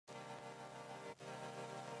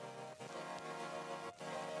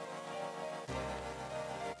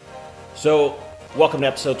So, welcome to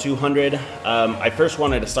episode 200. I first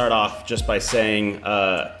wanted to start off just by saying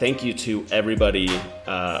thank you to everybody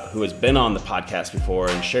who has been on the podcast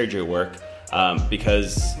before and shared your work,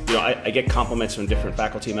 because I get compliments from different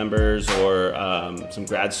faculty members or some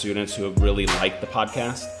grad students who have really liked the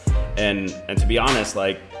podcast. And to be honest,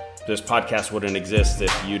 like, this podcast wouldn't exist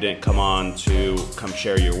if you didn't come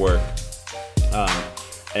share your work.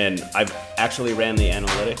 And I've actually ran the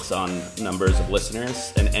analytics on numbers of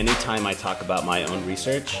listeners, and anytime I talk about my own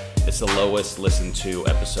research, it's the lowest listened to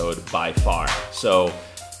episode by far. So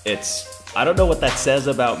I don't know what that says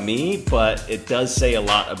about me, but it does say a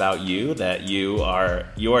lot about you, that you are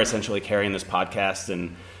essentially carrying this podcast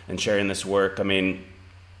and sharing this work. I mean,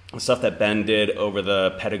 the stuff that Ben did over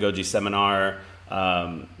the pedagogy seminar,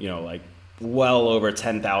 like well over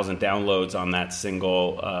 10,000 downloads on that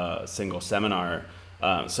single seminar.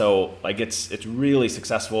 So like it's really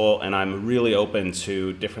successful, and I'm really open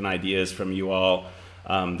to different ideas from you all.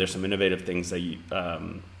 There's some innovative things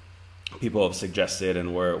that people have suggested,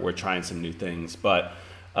 and we're trying some new things. But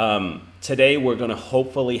today we're going to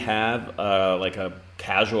hopefully have like a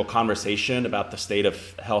casual conversation about the state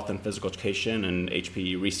of health and physical education and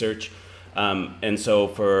HPE research. And so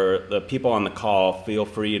for the people on the call, feel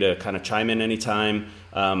free to kind of chime in anytime.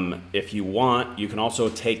 If you want, you can also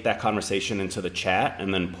take that conversation into the chat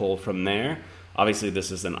and then pull from there. Obviously,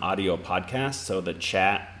 this is an audio podcast, so the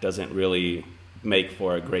chat doesn't really make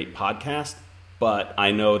for a great podcast. But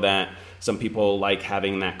I know that some people like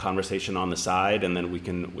having that conversation on the side, and then we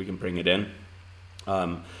can bring it in.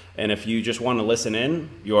 And if you just want to listen in,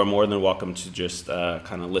 you are more than welcome to just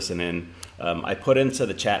kind of listen in. I put into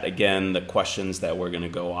the chat again the questions that we're going to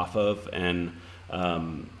go off of, and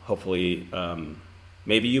hopefully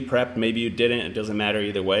maybe you prepped, maybe you didn't. It doesn't matter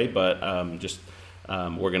either way, but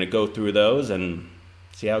we're going to go through those and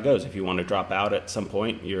see how it goes. If you want to drop out at some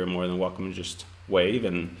point, you're more than welcome to just wave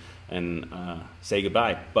and say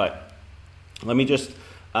goodbye. But let me just...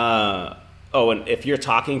 and if you're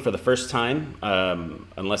talking for the first time,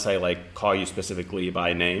 unless I call you specifically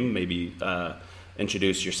by name, maybe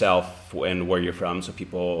introduce yourself and where you're from, so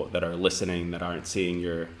people that are listening that aren't seeing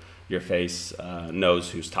your face knows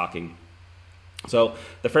who's talking. So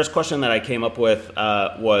the first question that I came up with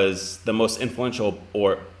was the most influential /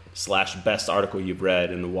 best article you've read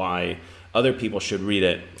and why other people should read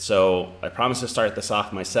it. So I promise to start this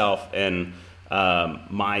off myself, and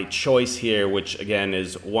my choice here, which again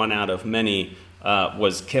is one out of many,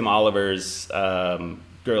 was Kim Oliver's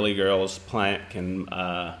Girly Girls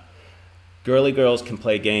Can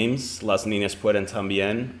Play Games, Las Niñas Pueden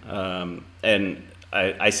También. And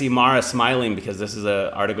I see Mara smiling because this is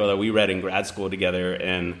an article that we read in grad school together,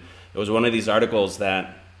 and it was one of these articles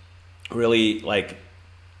that really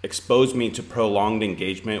exposed me to prolonged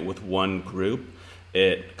engagement with one group.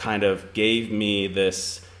 It kind of gave me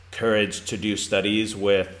this courage to do studies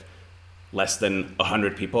with less than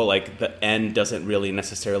 100 people. Like, the end doesn't really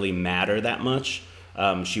necessarily matter that much.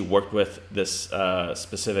 She worked with this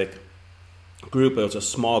specific group. It was a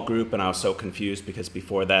small group, and I was so confused because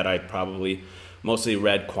before that I probably mostly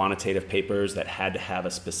read quantitative papers that had to have a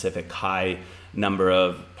specific high number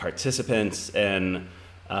of participants. And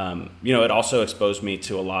it also exposed me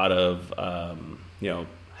to a lot of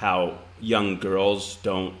how young girls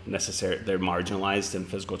they're marginalized in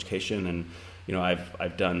physical education. And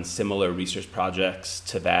I've done similar research projects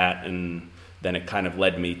to that, and then it kind of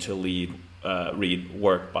led me to read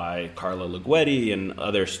work by Carla Ligeti and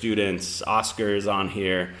other students, Oscar's on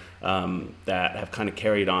here, that have kind of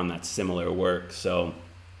carried on that similar work. So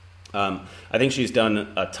I think she's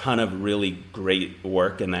done a ton of really great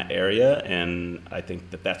work in that area, and I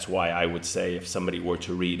think that that's why I would say if somebody were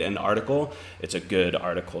to read an article, it's a good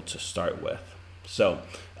article to start with. So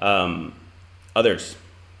others,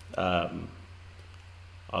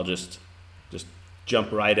 I'll just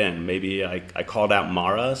jump right in. Maybe I called out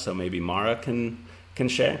Mara, so maybe Mara can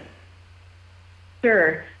share.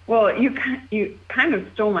 Sure. Well, you kind of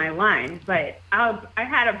stole my line, but I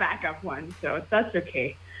had a backup one, so that's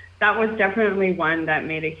okay. That was definitely one that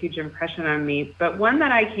made a huge impression on me, but one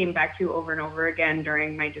that I came back to over and over again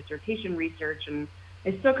during my dissertation research, and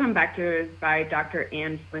I still come back to, is by Dr.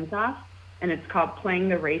 Anne Flintoff, and it's called Playing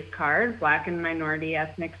the Race Card: Black and Minority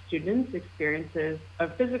Ethnic Students' Experiences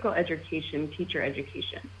of Physical Education Teacher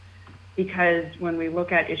Education. Because when we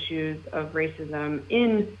look at issues of racism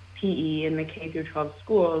in PE in the K-12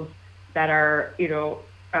 schools that are,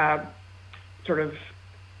 sort of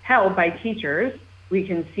held by teachers, we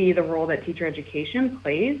can see the role that teacher education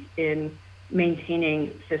plays in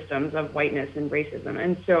maintaining systems of whiteness and racism.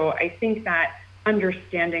 And so I think that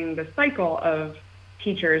understanding the cycle of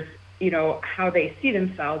teachers how they see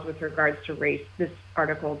themselves with regards to race. This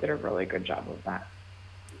article did a really good job of that.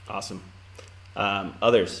 Awesome.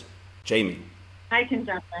 Others? Jamie. I can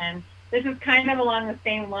jump in. This is kind of along the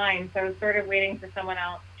same line, so I was sort of waiting for someone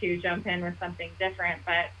else to jump in with something different,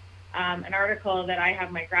 but an article that I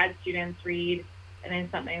have my grad students read, and then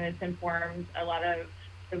something that's informed a lot of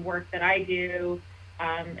the work that I do,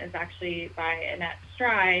 is actually by Annette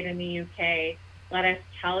Stride in the UK. Let Us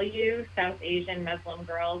Tell You, South Asian Muslim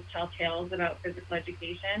Girls Tell Tales About Physical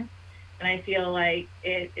Education. And I feel like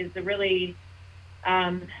it is a really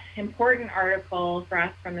important article for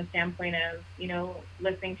us from the standpoint of,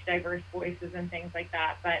 listening to diverse voices and things like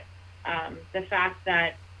that. But the fact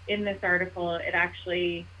that in this article, it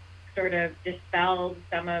actually sort of dispelled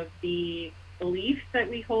some of the beliefs that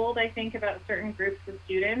we hold, I think, about certain groups of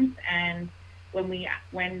students. And when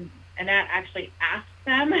Annette actually asked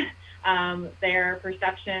them, their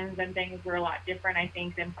perceptions and things were a lot different, I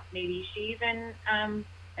think, than maybe she even, and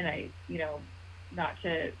I, not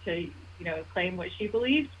to claim what she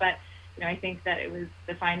believes, but, I think that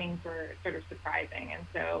the findings were sort of surprising. And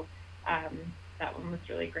so that one was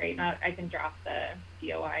really great. And I can drop the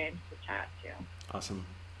DOI into the chat too. Awesome.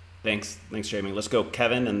 Thanks, Jamie. Let's go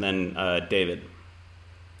Kevin and then David.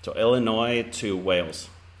 So Illinois to Wales.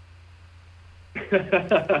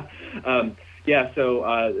 Yeah,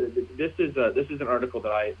 so this is an article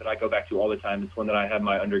that I go back to all the time. It's one that I have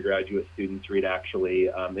my undergraduate students read,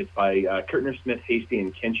 actually. It's by Kirtner, Smith, Hasty,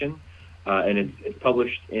 and Kinchin, and it's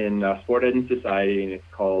published in Sport Ed and Society, and it's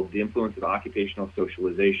called The Influence of Occupational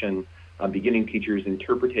Socialization on Beginning Teachers'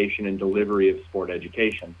 Interpretation and Delivery of Sport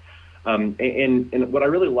Education. And what I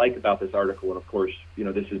really like about this article, and of course,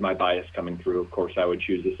 this is my bias coming through, of course I would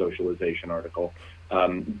choose the socialization article.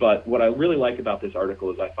 But what I really like about this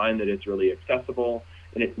article is I find that it's really accessible,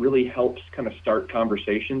 and it really helps kind of start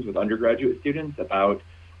conversations with undergraduate students about,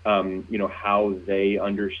 how they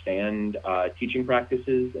understand teaching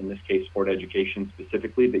practices, in this case, sport education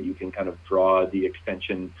specifically, but you can kind of draw the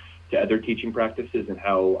extension to other teaching practices and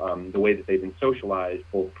how the way that they've been socialized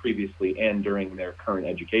both previously and during their current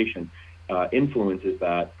education influences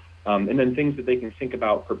that. And then things that they can think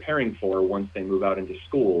about preparing for once they move out into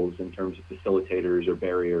schools in terms of facilitators or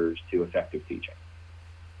barriers to effective teaching.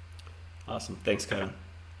 Awesome. Thanks, Kevin.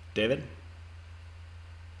 David?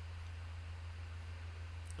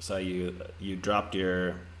 So you dropped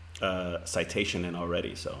your citation in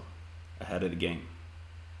already, so ahead of the game.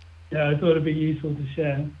 Yeah, I thought it'd be useful to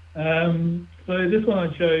share. So this one I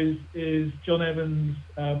chose is John Evans,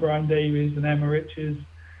 Brian Davies, and Emma Rich's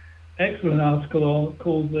excellent article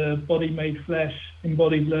called The Body Made Flesh,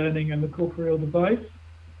 Embodied Learning and the Corporeal Device.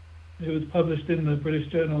 It was published in the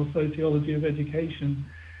British Journal of Sociology of Education.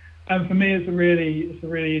 And for me, it's a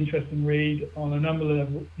really interesting read on a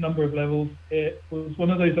number of levels. It was one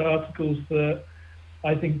of those articles that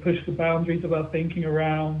I think pushed the boundaries of our thinking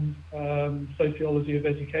around sociology of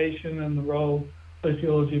education and the role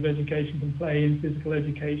sociology of education can play in physical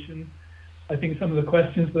education. I think some of the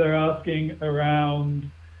questions they're asking around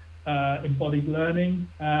embodied learning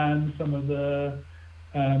and some of the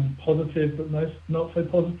positive but not so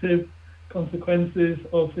positive consequences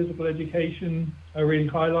of physical education are really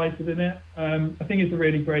highlighted in it. I think it's a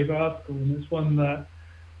really brave article, and it's one that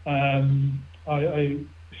I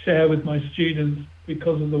share with my students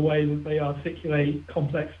because of the way that they articulate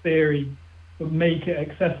complex theory but make it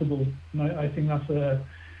accessible. And I think that's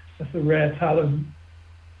a rare talent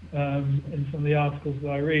in some of the articles that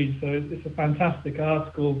I read. So it's a fantastic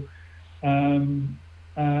article, and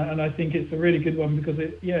I think it's a really good one because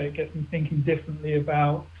it gets me thinking differently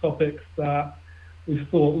about topics that we've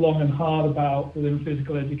thought long and hard about within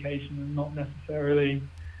physical education and not necessarily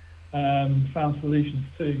found solutions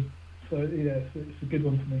to. So yeah, it's a good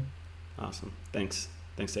one for me. Awesome. Thanks,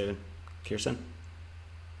 David. Kirsten?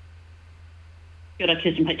 Good,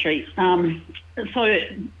 Kirsten Petrie. So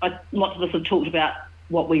lots of us have talked about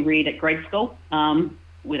what we read at grade school.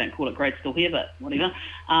 We don't call it grade school here, but whatever.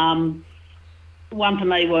 One for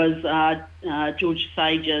me was George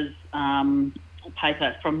Sage's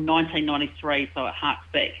paper from 1993, so it harks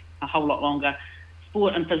back a whole lot longer.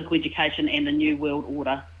 Sport and Physical Education and the New World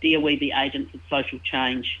Order, Dare We Be Agents of Social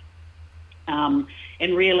Change? And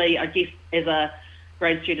really, I guess as a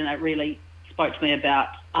grade student, it really spoke to me about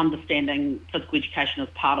understanding physical education as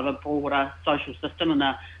part of a broader social system and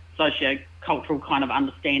a socio-cultural kind of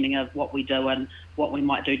understanding of what we do and what we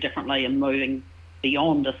might do differently and moving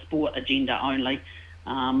beyond a sport agenda only,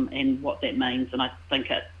 and what that means. And I think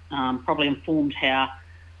it probably informed how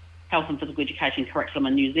health and physical education curriculum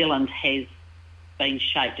in New Zealand has been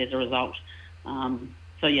shaped as a result.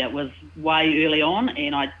 So yeah, it was way early on,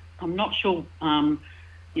 and I'm not sure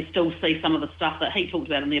you still see some of the stuff that he talked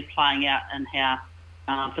about in there playing out and how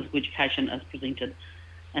physical education is presented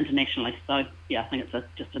internationally. So, yeah, I think it's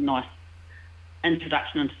just a nice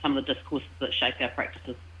introduction into some of the discourses that shape our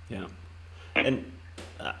practices. Yeah. And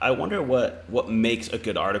I wonder what makes a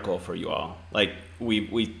good article for you all. Like,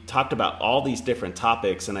 we talked about all these different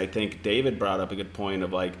topics, and I think David brought up a good point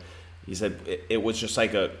of, like, he said it was just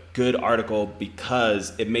like a good article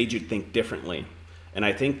because it made you think differently. And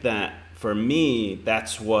I think that for me,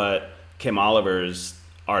 that's what Kim Oliver's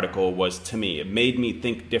article was to me. It made me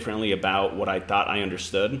think differently about what I thought I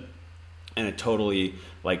understood, and it totally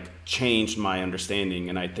like changed my understanding.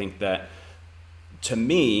 And I think that to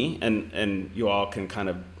me, and you all can kind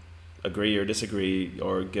of agree or disagree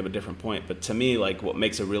or give a different point, but to me, like, what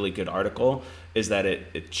makes a really good article is that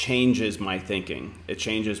it changes my thinking. It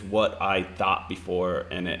changes what I thought before,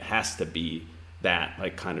 and it has to be that,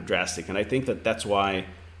 like, kind of drastic. And I think that that's why,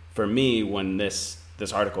 for me, when this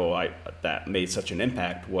article that made such an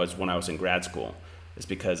impact was when I was in grad school, is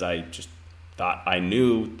because I just thought I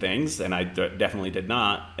knew things, and I definitely did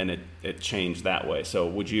not, and it changed that way. So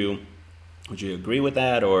would you agree with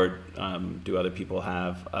that, or do other people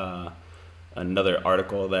have another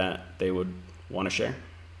article that they would want to share?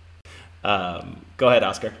 Go ahead,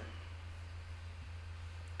 Oscar.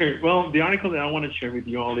 Sure. Well, the article that I want to share with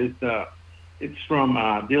you all is it's from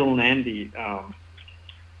Dylan Andy,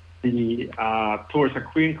 towards a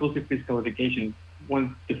queer inclusive physical education.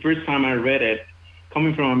 The first time I read it,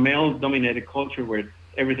 coming from a male-dominated culture where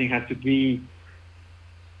everything has to be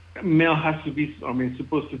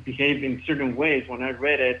supposed to behave in certain ways. When I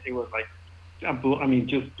read it, it was like,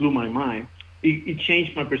 just blew my mind. It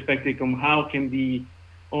changed my perspective on how should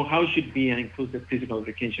be an inclusive physical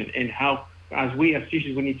education, and how, as we as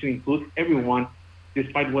teachers, we need to include everyone,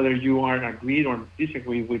 despite whether you are agreed or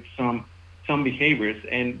disagree with some behaviors.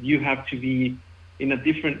 And you have to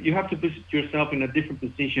put yourself in a different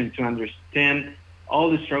position to understand all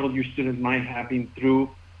the struggles your students might have been through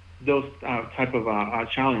those type of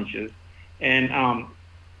challenges. And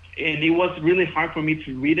it was really hard for me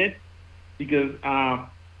to read it because,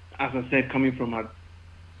 as I said, coming from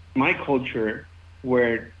my culture,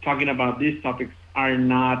 where talking about these topics are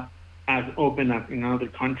not as open as in other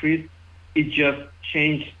countries, it just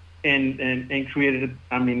changed and created,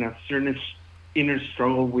 a certain inner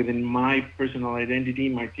struggle within my personal identity,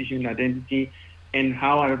 my teaching identity, and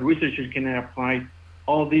how a researcher can apply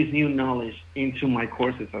all this new knowledge into my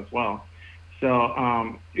courses as well.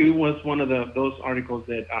 So it was one of those articles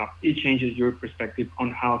that it changes your perspective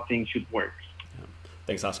on how things should work. Yeah.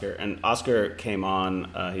 Thanks, Oscar. And Oscar came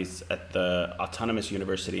on, he's at the Autonomous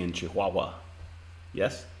University in Chihuahua.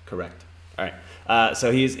 Yes? Correct. All right.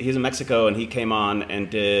 So he's in Mexico, and he came on and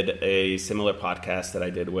did a similar podcast that I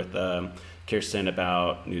did with Kirsten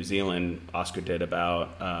about New Zealand. Oscar did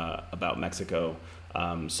about Mexico.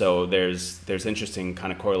 So there's interesting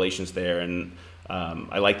kind of correlations there, and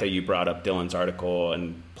I like that you brought up Dylan's article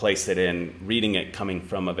and placed it in, reading it coming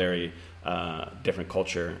from a very different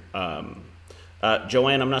culture.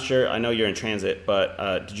 Joanne, I'm not sure. I know you're in transit,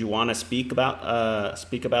 but did you want to speak about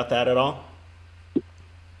that at all?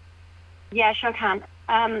 Yeah, sure can.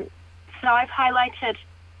 So I've highlighted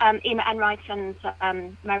Ema Enright and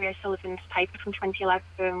Mary O'Sullivan's paper from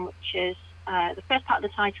 2011, which is the first part of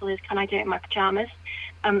the title is "Can I Do It in My Pajamas?"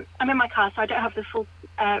 I'm in my car, so I don't have the full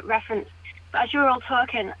reference. But as you were all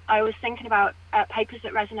talking, I was thinking about papers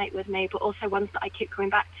that resonate with me, but also ones that I keep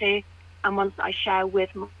coming back to, and ones that I share with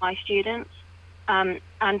my students. And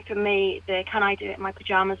for me, the "Can I Do It in My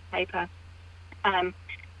Pajamas?" paper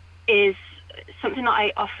is something that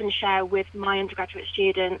I often share with my undergraduate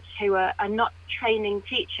students who are not training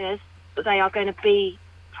teachers, but they are going to be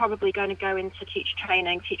probably going to go into teacher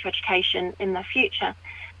training, teacher education in their future,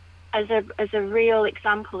 as a real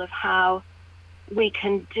example of how we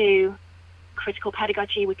can do critical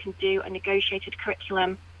pedagogy, we can do a negotiated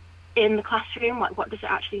curriculum in the classroom. What does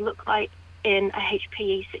it actually look like in a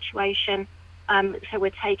HPE situation? So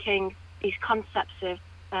we're taking these concepts of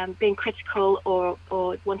being critical or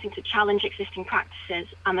wanting to challenge existing practices,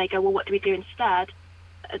 and they go, well, what do we do instead?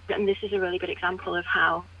 And this is a really good example of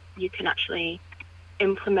how you can actually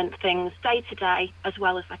implement things day to day, as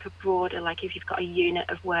well as like a broader, like if you've got a unit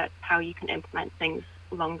of work, how you can implement things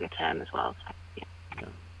longer term as well. So, yeah.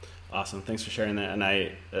 Awesome. Thanks for sharing that.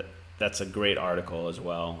 And that's a great article as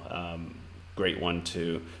well. Great one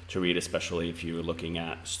to read, especially if you're looking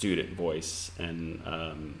at student voice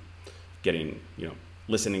and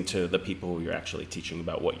listening to the people who you're actually teaching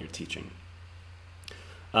about what you're teaching.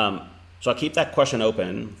 So I'll keep that question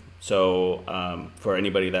open. So for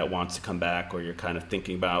anybody that wants to come back, or you're kind of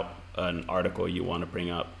thinking about an article you want to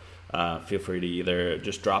bring up, feel free to either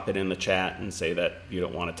just drop it in the chat and say that you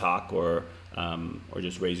don't want to talk, or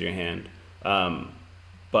just raise your hand.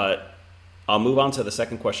 But I'll move on to the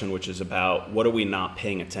second question, which is about what are we not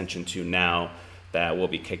paying attention to now that we'll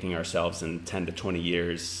be kicking ourselves in 10 to 20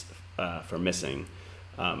 years for missing.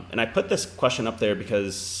 And I put this question up there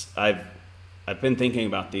because I've been thinking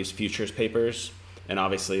about these futures papers, and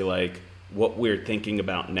obviously like what we're thinking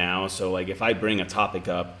about now. So like if I bring a topic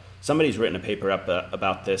up, somebody's written a paper up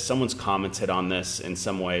about this, someone's commented on this in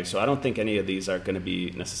some way. So I don't think any of these are going to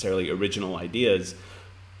be necessarily original ideas,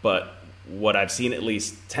 but what I've seen at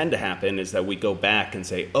least tend to happen is that we go back and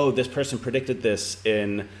say, oh, this person predicted this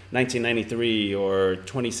in 1993 or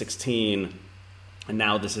 2016, and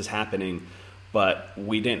now this is happening, but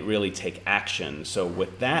we didn't really take action. So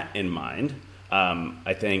with that in mind,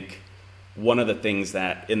 I think one of the things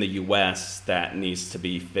that in the US that needs to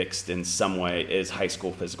be fixed in some way is high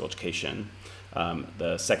school physical education.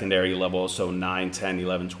 The secondary level, so 9, 10,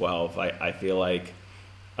 11, 12, I feel like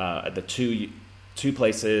at the two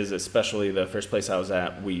places, especially the first place I was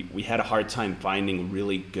at, we had a hard time finding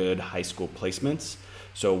really good high school placements.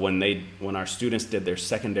 So when our students did their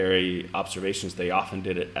secondary observations, they often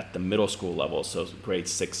did it at the middle school level, so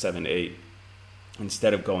grades 6, 7, 8,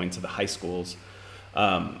 instead of going to the high schools.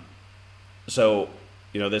 So,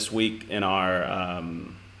 this week in my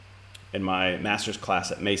master's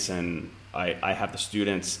class at Mason, I have the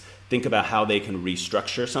students think about how they can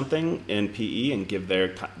restructure something in PE and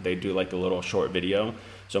they do like a little short video.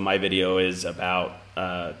 So my video is about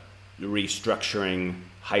restructuring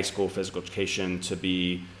high school physical education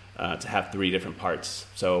to have 3 different parts.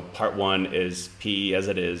 So part 1 is PE as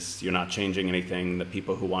it is. You're not changing anything. The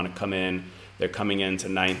people who want to come in, they're coming into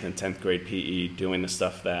 9th and 10th grade PE, doing the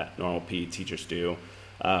stuff that normal PE teachers do.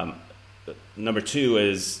 Number 2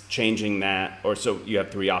 is changing that, so you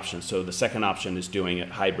have 3 options. So the second option is doing it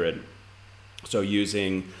hybrid. So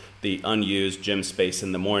using the unused gym space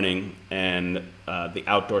in the morning and the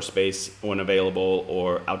outdoor space when available,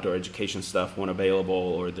 or outdoor education stuff when available,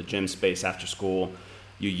 or the gym space after school,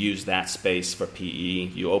 you use that space for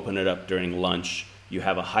PE. You open it up during lunch. You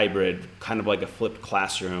have a hybrid, kind of like a flipped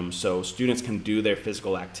classroom, so students can do their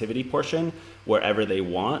physical activity portion wherever they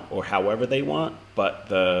want or however they want, but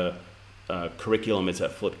the curriculum is a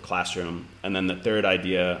flipped classroom. And then the third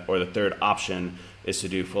idea, or the third option, is to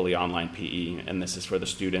do fully online PE. And this is for the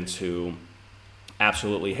students who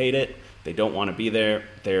absolutely hate it. They don't want to be there.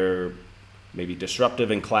 They're maybe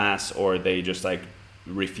disruptive in class, or they just like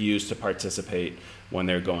refuse to participate when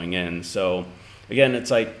they're going in. So again,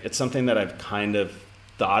 it's something that I've kind of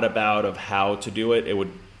thought about of how to do it. It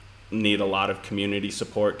would need a lot of community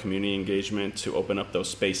support, community engagement to open up those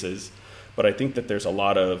spaces. But I think that there's a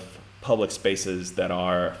lot of public spaces that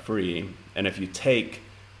are free. And if you take,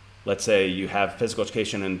 let's say you have physical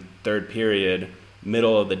education in 3rd period,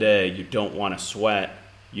 middle of the day, you don't want to sweat,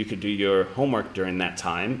 you could do your homework during that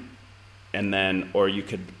time, and then, or you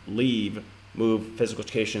could move physical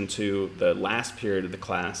education to the last period of the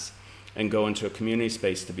class and go into a community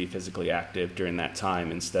space to be physically active during that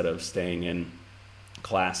time, instead of staying in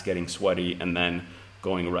class getting sweaty and then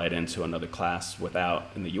going right into another class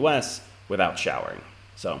in the US, without showering.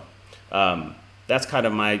 So that's kind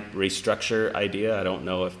of my restructure idea. I don't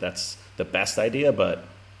know if that's the best idea, but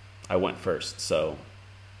I went first, so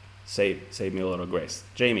save me a little grace.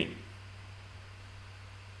 Jamie.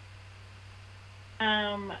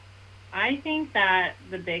 I think that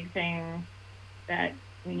the big thing that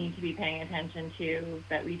we need to be paying attention to,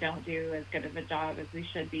 that we don't do as good of a job as we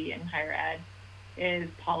should be in higher ed, is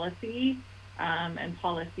policy and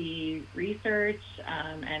policy research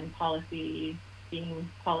and policy, being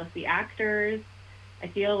policy actors. I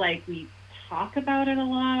feel like we talk about it a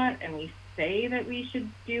lot and we say that we should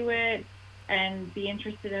do it and be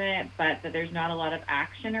interested in it, but that there's not a lot of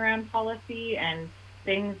action around policy, and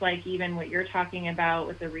things like even what you're talking about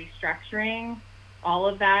with the restructuring, all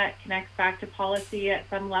of that connects back to policy at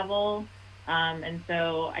some level. And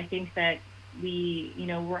so I think that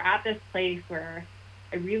we're at this place where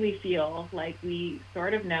I really feel like we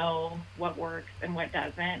sort of know what works and what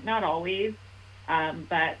doesn't, not always,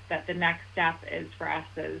 but that the next step is for us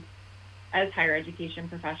as higher education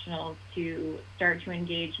professionals to start to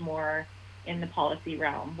engage more in the policy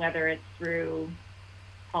realm, whether it's through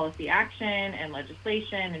policy action and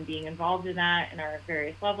legislation and being involved in that in our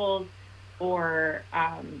various levels, or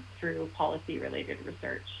through policy-related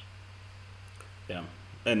research. Yeah,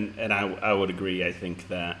 and I would agree. I think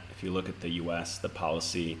that if you look at the U.S., the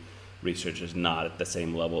policy research is not at the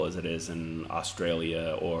same level as it is in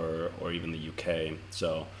Australia or even the U.K.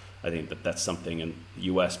 So I think that that's something in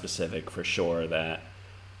U.S. specific for sure that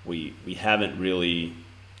we haven't really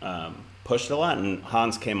pushed a lot. And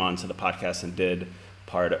Hans came on to the podcast and did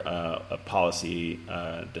part a policy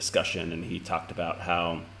discussion, and he talked about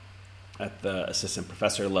how at the assistant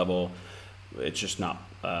professor level, it's just not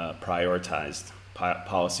prioritized.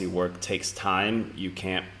 Policy work takes time. You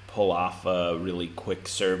can't pull off a really quick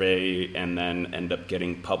survey and then end up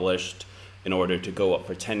getting published in order to go up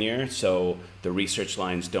for tenure. So the research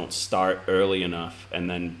lines don't start early enough, and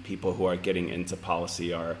then people who are getting into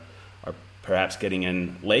policy are perhaps getting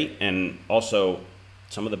in late. And also,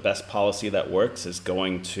 some of the best policy that works is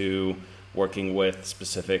going to working with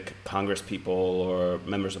specific Congress people or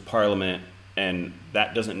members of parliament, and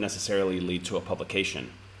that doesn't necessarily lead to a publication.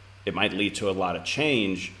 It might lead to a lot of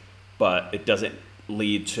change, but it doesn't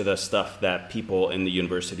lead to the stuff that people in the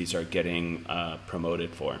universities are getting promoted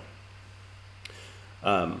for.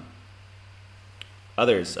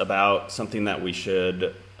 Others about something that we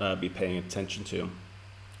should be paying attention to.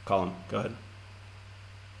 Colin, go ahead.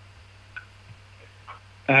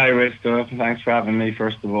 Hi, Risto. Thanks for having me,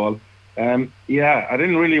 first of all. I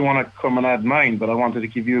didn't really want to come and add mine, but I wanted to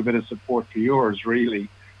give you a bit of support for yours, really,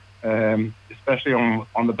 especially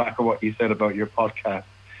on the back of what you said about your podcast.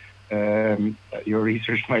 Your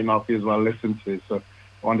research might not be as well listened to, so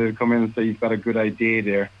I wanted to come in and say you've got a good idea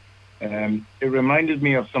there. It reminded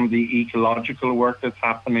me of some of the ecological work that's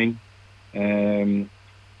happening,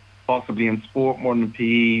 possibly in sport more than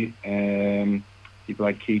PE. People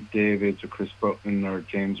like Keith Davids or Chris Button or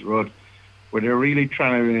James Rudd, where they're really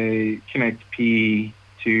trying to connect PE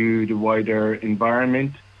to the wider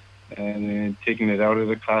environment and taking it out of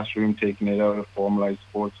the classroom, taking it out of formalized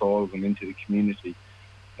sports halls and into the community.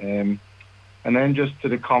 And then just to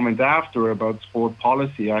the comment after about sport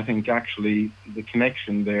policy, I think actually the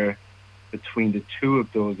connection there between the two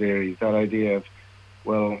of those areas, that idea of,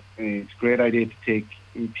 well, it's a great idea to take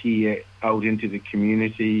PE out into the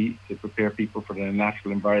community to prepare people for the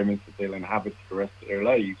natural environments that they'll inhabit for the rest of their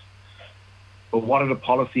lives. But what are the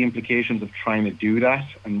policy implications of trying to do that,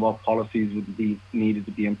 and what policies would be needed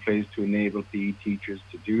to be in place to enable PE teachers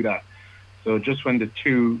to do that? So just when the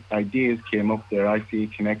two ideas came up there, I see a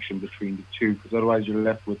connection between the two, because otherwise you're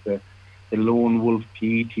left with the lone wolf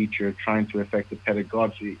PE teacher trying to affect the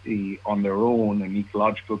pedagogy on their own, an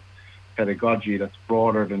ecological pedagogy that's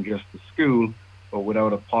broader than just the school, but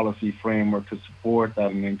without a policy framework to support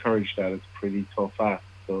that and encourage that, it's pretty tough ask.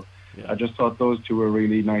 So I just thought those two were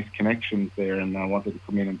really nice connections there, and I wanted to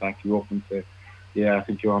come in and back you up and say, yeah, I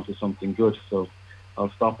think you're onto something good. So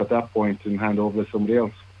I'll stop at that point and hand over to somebody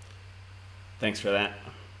else. Thanks for that.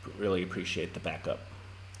 Really appreciate the backup.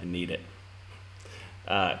 I need it.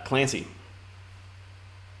 Clancy.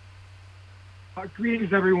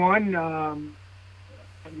 Greetings, everyone.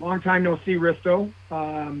 Long time no see, Risto.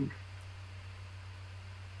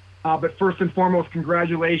 But first and foremost,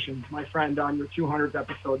 congratulations, my friend, on your 200th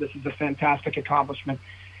episode. This is a fantastic accomplishment.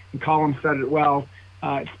 And Colin said it well.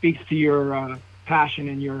 It speaks to your passion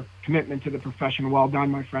and your commitment to the profession. Well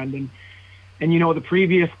done, my friend. And you know, the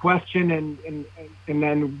previous question and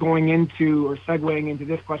then going into or segueing into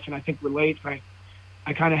this question, I think relates. I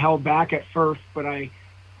kind of held back at first, but I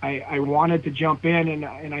wanted to jump in,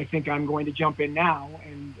 and I think I'm going to jump in now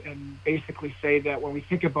and basically say that when we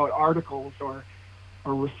think about articles or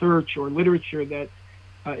research or literature that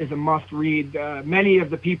is a must-read, many of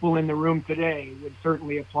the people in the room today would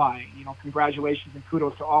certainly apply. You know, congratulations and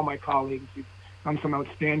kudos to all my colleagues who've done some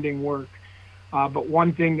outstanding work. But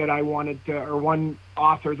one thing that I wanted to, or one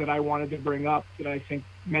author that I wanted to bring up that I think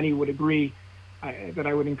many would agree that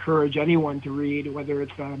I would encourage anyone to read, whether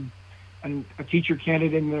it's a teacher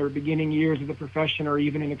candidate in their beginning years of the profession or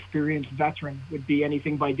even an experienced veteran, would be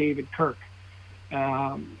anything by David Kirk.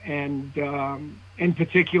 And in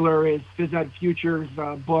particular is Phys Ed Future's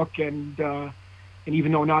book, and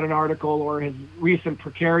even though not an article, or his recent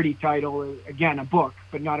Precarity title, again, a book,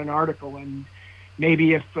 but not an article. And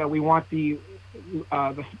maybe if we want the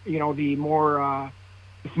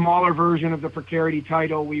smaller version of the Precarity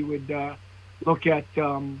title, we would look at,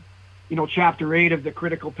 Chapter 8 of the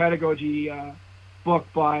Critical Pedagogy book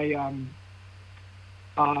by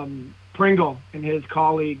Pringle and his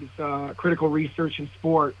colleagues, Critical Research in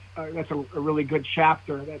Sport. That's a really good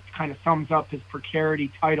chapter that kind of sums up his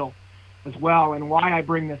Precarity title as well. And why I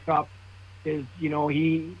bring this up is,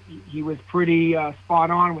 he was pretty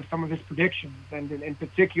spot on with some of his predictions, and in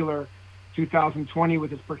particular, 2020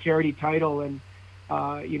 with his Precarity title, and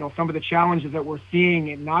some of the challenges that we're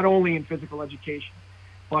seeing, not only in physical education,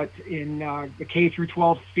 but in the K through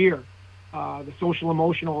 12 sphere, the social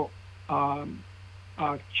emotional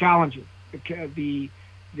challenges, the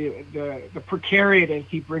precariat, as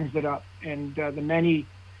he brings it up, and the many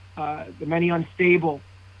unstable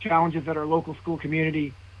challenges that our local school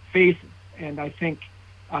community faces. And I think,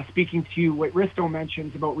 speaking to what Risto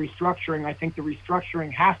mentions about restructuring, I think the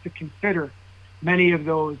restructuring has to consider many of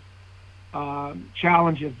those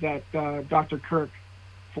challenges that Dr. Kirk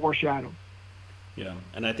foreshadowed. Yeah,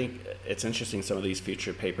 and I think it's interesting, some of these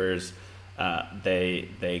future papers,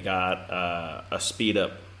 they got a speed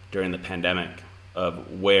up during the pandemic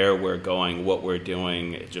of where we're going, what we're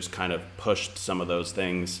doing. It just kind of pushed some of those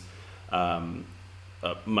things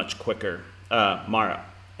much quicker. Mara,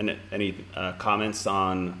 any comments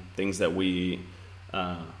on things that we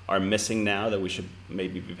are missing now that we should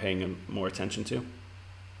maybe be paying more attention to?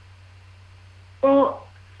 Well,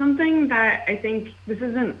 something that I think this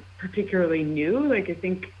isn't particularly new, like I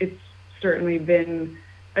think it's certainly been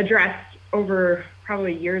addressed over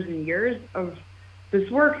probably years and years of this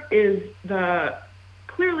work, is the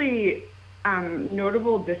clearly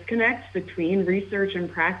notable disconnect between research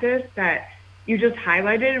and practice that you just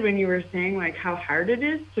highlighted when you were saying like how hard it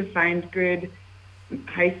is to find good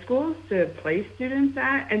high schools to place students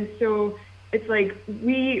at. And so it's like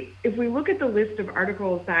if we look at the list of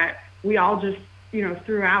articles that we all just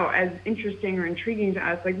threw out as interesting or intriguing to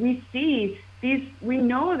us, like we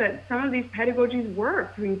know that some of these pedagogies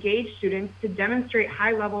work to engage students to demonstrate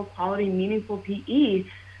high level, quality, meaningful PE.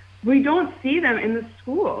 We don't see them in the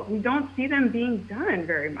school. We don't see them being done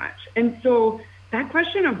very much. And so that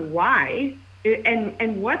question of why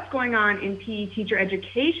and what's going on in PE teacher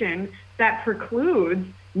education that precludes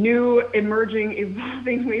new, emerging,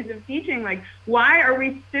 evolving ways of teaching, like why are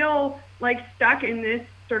we still like stuck in this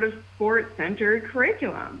sort of sport-centered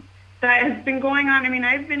curriculum that has been going on? I mean,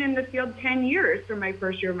 I've been in the field 10 years from my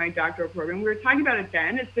first year of my doctoral program. We were talking about it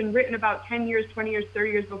then. It's been written about 10 years, 20 years,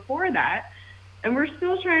 30 years before that, and we're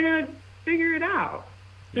still trying to figure it out.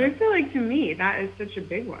 So I feel like, to me, that is such a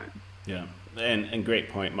big one. Yeah, and great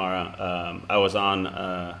point, Mara. I was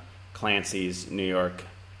on Clancy's New York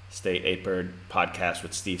State APERD podcast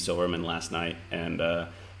with Steve Silverman last night, and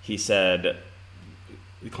he said,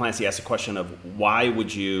 Clancy asked a question of why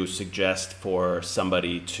would you suggest for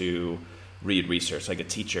somebody to read research, like a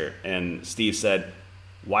teacher? And Steve said,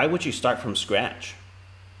 why would you start from scratch?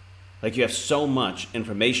 Like, you have so much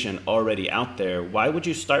information already out there. Why would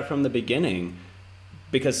you start from the beginning?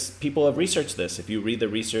 Because people have researched this. If you read the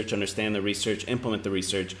research, understand the research, implement the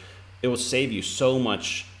research, it will save you so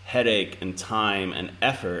much headache and time and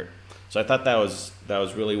effort. So I thought that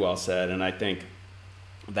was really well said. And I think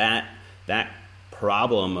that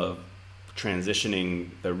problem of transitioning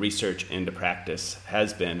the research into practice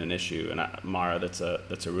has been an issue. And Mara, that's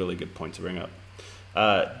a really good point to bring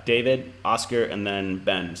up. David, Oscar, and then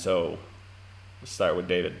Ben. So let's start with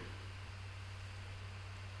David.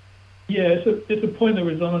 Yeah, it's a point that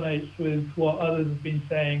resonates with what others have been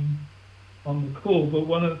saying on the call. But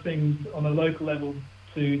one of the things on a local level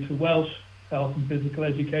to Welsh health and physical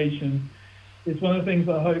education is one of the things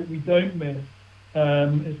I hope we don't miss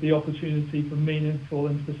is the opportunity for meaningful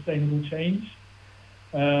and sustainable change,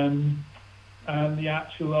 and the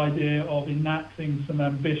actual idea of enacting some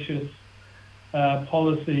ambitious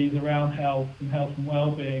policies around health and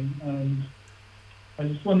well-being. And I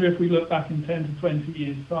just wonder if we look back in 10 to 20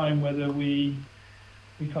 years' time, whether we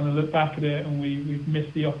kind of look back at it and we've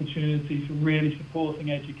missed the opportunity for really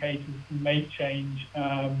supporting educators to make change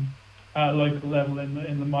at a local level,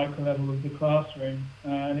 in the micro level of the classroom.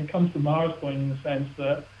 And it comes to Mara's point in the sense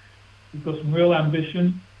that we've got some real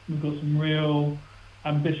ambition, we've got some real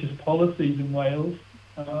ambitious policies in Wales,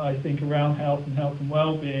 I think, around health and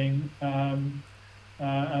well-being. And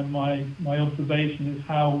my observation is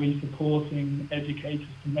how are we supporting educators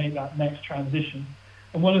to make that next transition.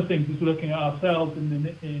 And one of the things is looking at ourselves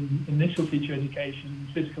in initial teacher education,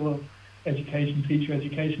 physical education, teacher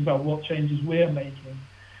education, about what changes we're making.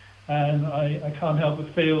 And I can't help but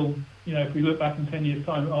feel, if we look back in 10 years'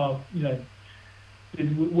 time, were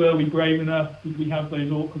we brave enough? Did we have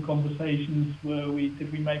those awkward conversations?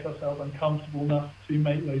 Did we make ourselves uncomfortable enough to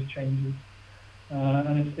make those changes?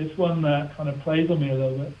 And it's one that kind of plays on me a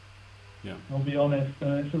little bit. Yeah, I'll be honest.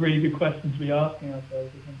 It's a really good question to be asking ourselves,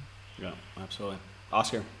 I think. Yeah, absolutely.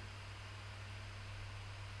 Oscar?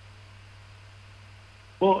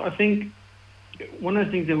 Well, I think one of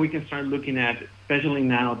the things that we can start looking at, especially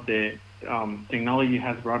now that technology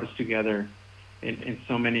has brought us together in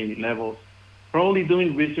so many levels, probably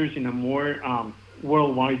doing research in a more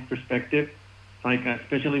worldwide perspective, like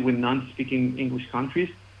especially with non-speaking English countries.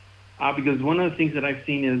 Because one of the things that I've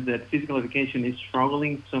seen is that physical education is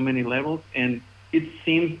struggling so many levels, and it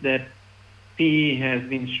seems that PE has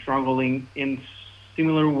been struggling in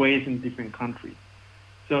similar ways in different countries.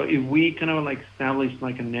 So if we kind of like establish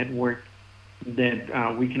like a network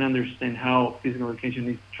that we can understand how physical education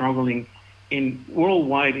is struggling in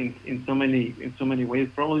worldwide in so many ways.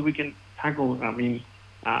 Probably we can tackle,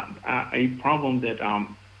 a problem that,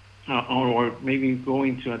 or maybe go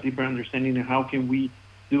into a deeper understanding of how can we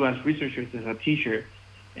do as researchers, as a teacher,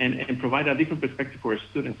 and provide a different perspective for our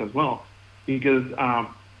students as well. Because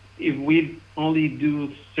if we only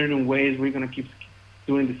do certain ways, we're going to keep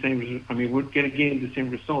doing the same. We're going to gain the same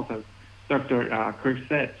results as Dr. Kirk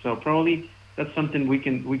said. So probably that's something we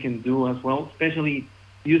can do as well, especially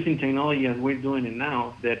using technology as we're doing it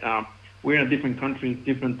now. That we're in different countries,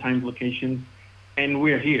 different time locations, and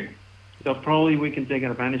we're here. So probably we can take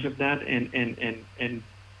advantage of that and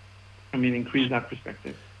increase that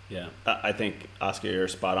perspective. Yeah, I think, Oscar, you're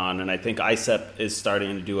spot on. And I think ICEP is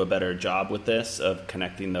starting to do a better job with this, of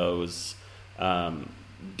connecting those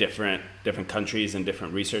different countries and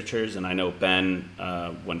different researchers. And I know Ben,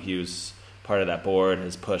 when he was part of that board,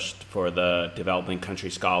 has pushed for the Developing Country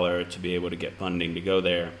Scholar to be able to get funding to go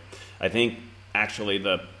there. I think actually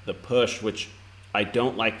the push, which I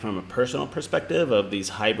don't like from a personal perspective, of these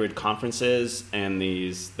hybrid conferences and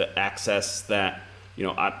the access that,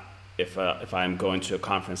 if I'm going to a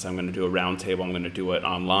conference, I'm going to do a roundtable, I'm going to do it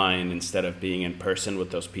online instead of being in person with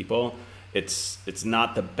those people. It's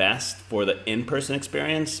not the best for the in-person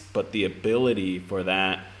experience, but the ability for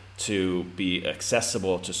that to be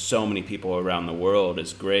accessible to so many people around the world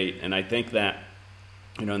is great. And I think that,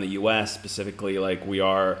 in the U.S. specifically, like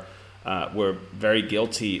we're very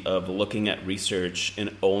guilty of looking at research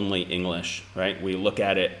in only English, right? We look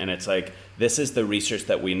at it and it's like, this is the research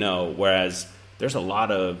that we know, whereas there's a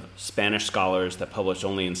lot of Spanish scholars that publish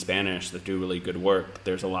only in Spanish that do really good work.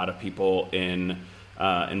 There's a lot of people in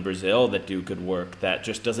Brazil that do good work that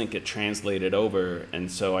just doesn't get translated over.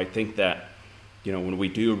 And so I think that, when we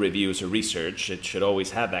do reviews or research, it should always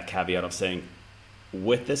have that caveat of saying,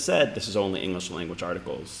 with this said, this is only English language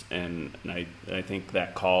articles. And I think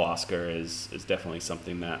that call, Oscar, is definitely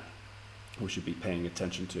something that we should be paying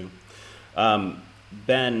attention to.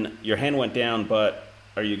 Ben, your hand went down, but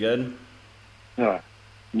are you good?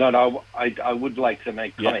 No, I would like to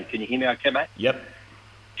make a comment. Can you hear me okay, mate? Yep.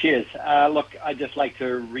 Cheers. Look, I'd just like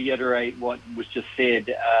to reiterate what was just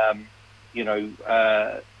said.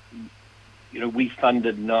 We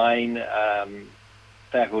funded 9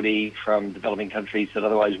 faculty from developing countries that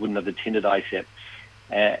otherwise wouldn't have attended ICEP.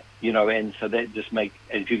 And so that just and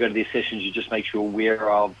if you go to these sessions, you just make you aware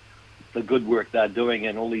of the good work they're doing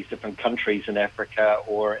in all these different countries in Africa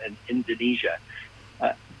or in Indonesia.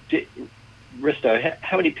 Risto,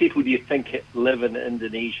 how many people do you think live in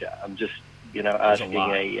Indonesia? I'm just, asking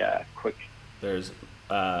a quick. There's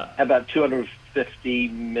how about 250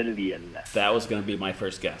 million? That was going to be my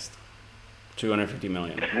first guess. 250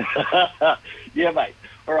 million. Yeah, mate.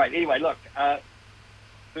 All right. Anyway, look.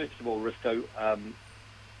 First of all, Risto,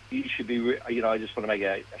 you should be. I just want to make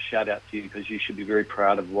a shout out to you because you should be very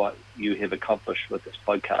proud of what you have accomplished with this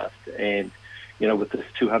podcast, and with this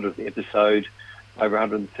 200th episode, over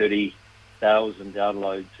 130,000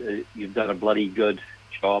 downloads. You've done a bloody good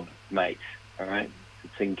job, mate. All right,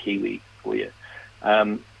 it's in Kiwi for you.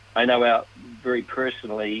 I know very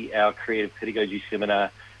personally, our creative pedagogy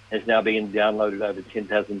seminar has now been downloaded over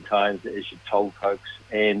 10,000 times, as you've told folks.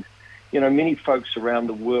 And, many folks around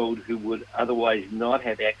the world who would otherwise not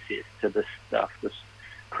have access to this stuff, this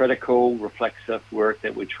critical, reflexive work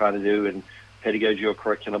that we're trying to do in pedagogy or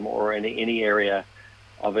curriculum or in any area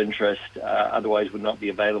of interest, otherwise would not be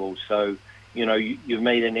available. So, you've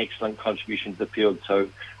made an excellent contribution to the field. So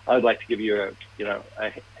I'd like to give you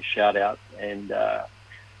a shout out. And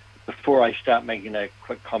before I start making a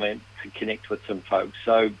quick comment to connect with some folks.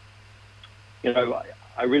 So,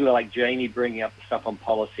 I really like Jamie bringing up the stuff on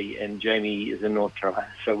policy, and Jamie is in North Carolina,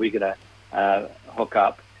 so we're going to hook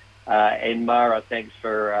up. And Mara, thanks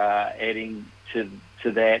for adding to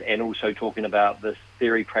that and also talking about this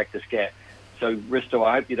theory-practice gap. So, Risto,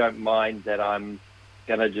 I hope you don't mind that I'm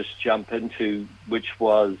going to just jump into which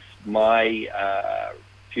was my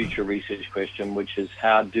future research question, which is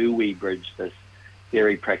how do we bridge this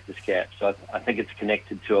theory-practice gap? So I think it's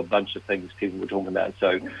connected to a bunch of things people were talking about.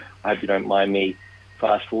 So I hope you don't mind me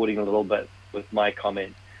fast-forwarding a little bit with my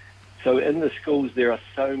comment. So in the schools, there are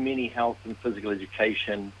so many health and physical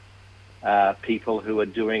education people who are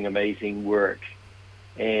doing amazing work.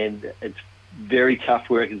 And it's very tough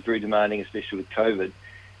work. It's very demanding, especially with COVID.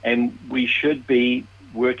 And we should be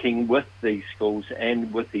working with these schools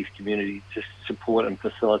and with these communities to support and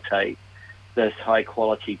facilitate this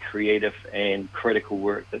high-quality, creative, and critical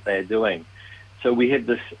work that they're doing. So we have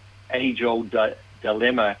this age-old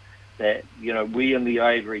dilemma that, we in the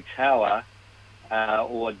ivory tower,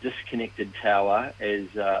 or disconnected tower, as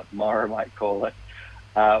Mara might call it,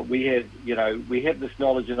 we have this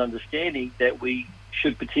knowledge and understanding that we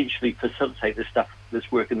should potentially facilitate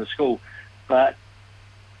this work in the school. But,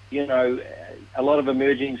 a lot of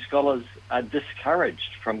emerging scholars are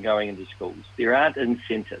discouraged from going into schools. There aren't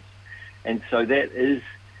incentives. And so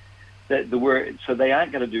so they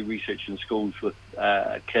aren't going to do research in schools with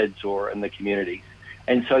kids or in the communities.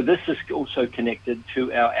 And so this is also connected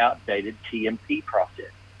to our outdated TMP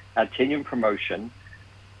process. Our tenure and promotion,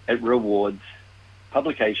 it rewards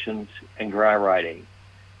publications and grant writing,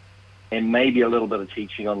 and maybe a little bit of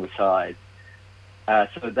teaching on the side.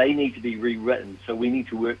 So they need to be rewritten. So we need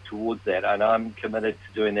to work towards that. And I'm committed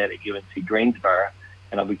to doing that at UNC Greensboro.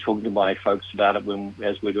 And I'll be talking to my folks about it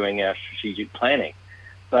as we're doing our strategic planning.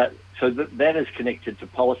 But so that is connected to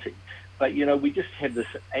policy. But, we just have this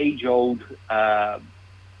age-old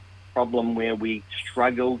problem where we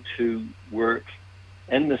struggle to work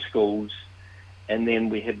in the schools, and then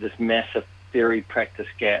we have this massive theory practice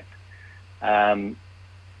gap. So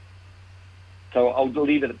I'll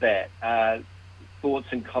leave it at that. Thoughts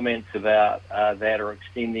and comments about that or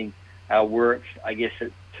extending our work. I guess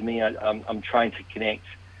to me, I'm trying to connect,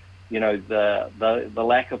 the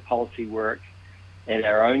lack of policy work at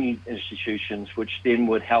our own institutions, which then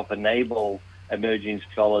would help enable emerging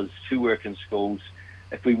scholars to work in schools.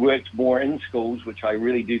 If we worked more in schools, which I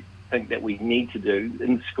really do think that we need to do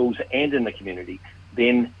in schools and in the community,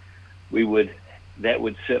 then that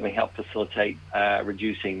would certainly help facilitate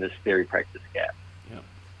reducing this theory practice gap. Yeah.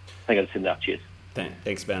 I think that's enough. Cheers.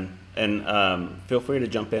 Thanks, Ben. And feel free to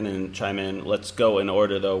jump in and chime in. Let's go in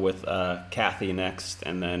order, though, with Kathy next,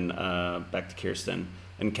 and then back to Kirsten.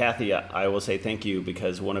 And Kathy, I will say thank you,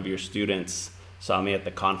 because one of your students saw me at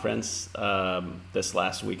the conference this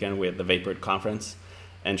last weekend. We had the Vapored conference,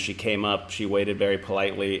 and she came up, she waited very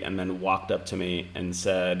politely, and then walked up to me and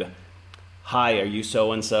said, "Hi, are you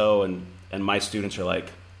so-and-so?" And my students are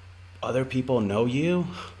like, "Other people know you?"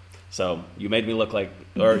 So you made me look like,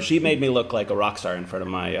 or she made me look like a rock star in front of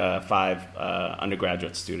my 5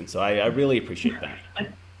 undergraduate students. So I really appreciate that.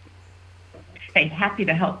 Hey, happy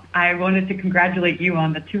to help. I wanted to congratulate you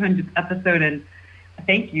on the 200th episode and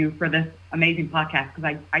thank you for this amazing podcast,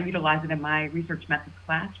 because I utilize it in my research methods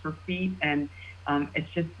class for FEET, and it's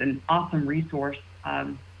just an awesome resource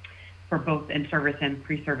for both in-service and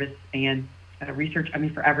pre-service and research,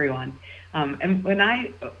 for everyone. And when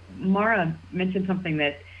Mara mentioned something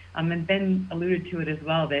that, and Ben alluded to it as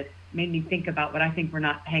well, that made me think about what I think we're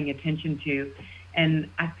not paying attention to. And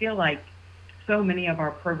I feel like so many of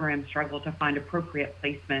our programs struggle to find appropriate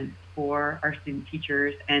placements for our student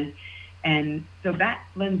teachers. And so that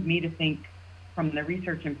lends me to think from the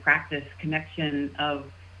research and practice connection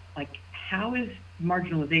of, like, how is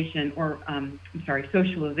marginalization or,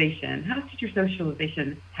 socialization, how is teacher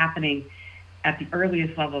socialization happening at the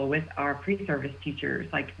earliest level with our pre-service teachers?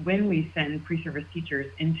 Like, when we send pre-service teachers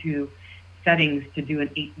into settings to do an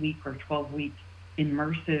 8-week or 12-week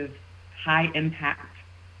immersive, high-impact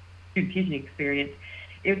student teaching experience,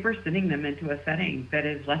 if we're sending them into a setting that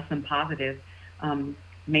is less than positive,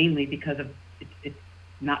 mainly because of it's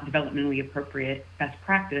not developmentally appropriate best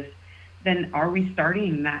practice, then are we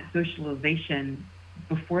starting that socialization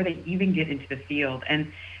before they even get into the field?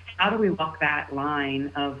 And how do we walk that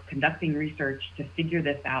line of conducting research to figure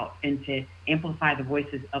this out and to amplify the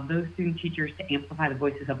voices of those student teachers, to amplify the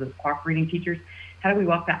voices of those cooperating teachers? How do we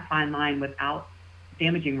walk that fine line without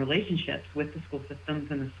damaging relationships with the school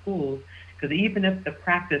systems and the schools? Because even if the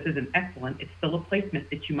practice isn't excellent, it's still a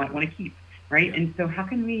placement that you might want to keep, right? And so how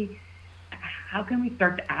can we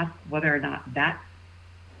start to ask whether or not that's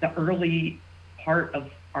the early part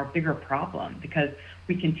of our bigger problem? Because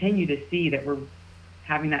we continue to see that we're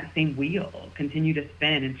having that same wheel continue to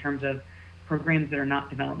spin in terms of programs that are not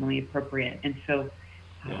developmentally appropriate. And so,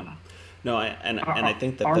 I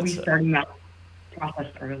think that are we starting that process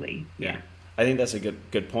early? Yeah. I think that's a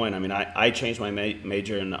good point. I mean, I changed my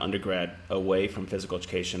major in undergrad away from physical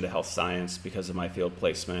education to health science because of my field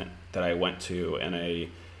placement that I went to in a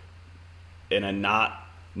not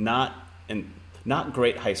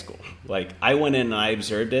great high school. Like, I went in and I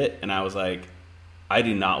observed it, and I was like, I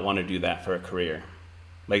do not want to do that for a career.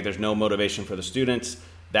 Like, there's no motivation for the students.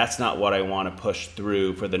 That's not what I want to push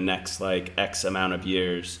through for the next, like, X amount of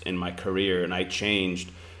years in my career. And I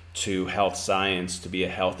changed to health science to be a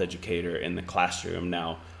health educator in the classroom.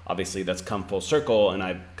 Now, obviously, that's come full circle, and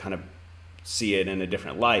I kind of see it in a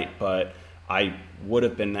different light. But I would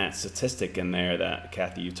have been that statistic in there that,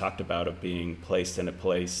 Kathy, you talked about, of being placed in a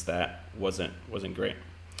place that wasn't great.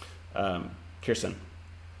 Kirsten.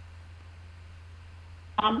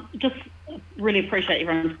 Just really appreciate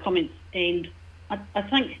everyone's comments, and I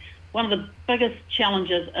think one of the biggest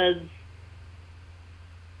challenges is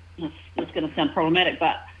it's going to sound problematic,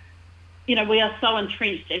 but, you know, we are so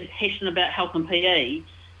entrenched and passionate about health and PE,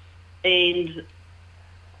 and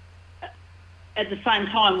at the same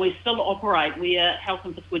time, we still operate where health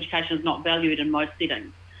and physical education is not valued in most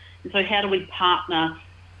settings. And so how do we partner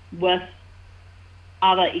with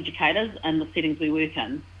other educators in the settings we work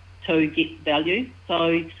in to get value? So,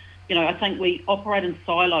 you know, I think we operate in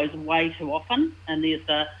silos way too often, and there's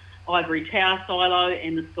the ivory tower silo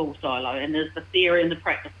and the school silo, and there's the theory and the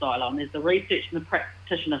practice silo, and there's the research and the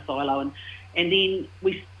practitioner silo, and then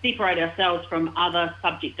we separate ourselves from other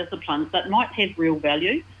subject disciplines that might have real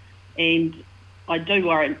value. And I do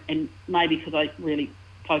worry, and maybe because I really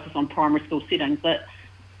focus on primary school settings, that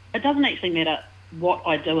it doesn't actually matter what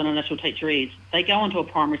I do in initial teacher ed. They go into a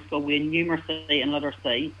primary school where numeracy and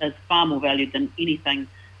literacy is far more valued than anything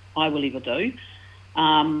I will ever do.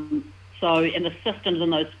 And the systems in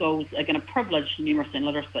those schools are going to privilege numeracy and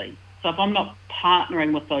literacy. So if I'm not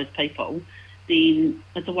partnering with those people, then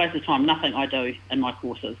it's a waste of time. Nothing I do in my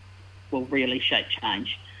courses will really shape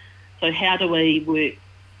change. So how do we work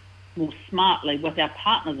more smartly with our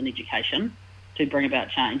partners in education to bring about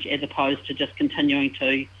change, as opposed to just continuing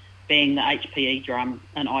to bang the HPE drum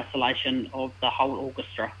in isolation of the whole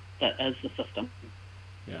orchestra that is the system?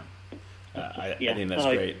 Yeah. I think that's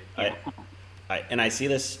great. Yeah. I see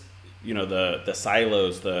this, you know, the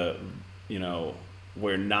silos, you know,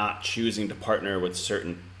 we're not choosing to partner with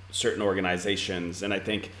certain organizations. And I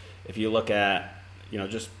think if you look at, you know,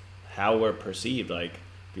 just how we're perceived, like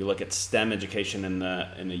if you look at STEM education in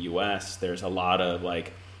the US, there's a lot of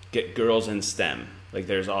like, get girls in STEM. Like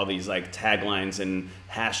there's all these like taglines and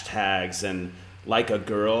hashtags, and like a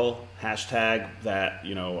girl hashtag that,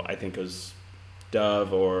 you know, I think was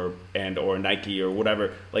Dove or Nike or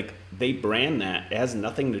whatever. Like they brand that. It has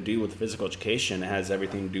nothing to do with physical education. It has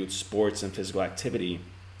everything to do with sports and physical activity.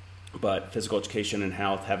 But physical education and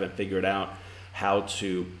health haven't figured out how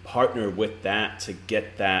to partner with that to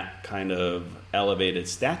get that kind of elevated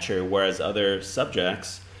stature, whereas other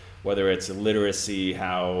subjects, whether it's literacy,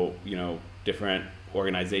 how, you know, different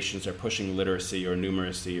organizations are pushing literacy or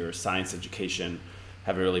numeracy or science education,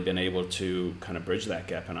 haven't really been able to kind of bridge that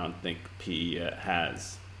gap, and I don't think PE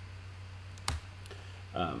has.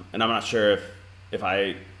 And I'm not sure if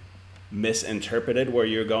I misinterpreted where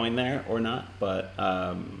you're going there or not, but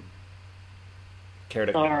care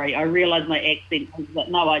to... Sorry, I realised my accent, but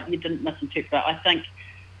no, you didn't misinterpret. I think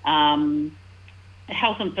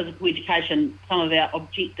health and physical education, some of our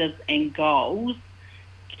objectives and goals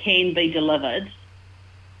can be delivered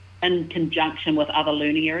in conjunction with other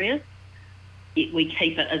learning areas. Yet we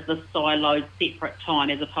keep it as the siloed, separate time,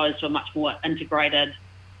 as opposed to a much more integrated,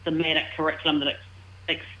 thematic curriculum that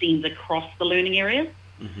extends across the learning areas.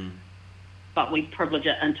 Mm-hmm. But we privilege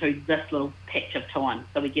it into this little patch of time.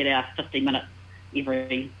 So we get our 50 minutes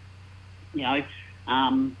every, you know,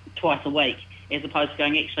 twice a week, as opposed to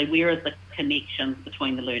going, actually, where is the connections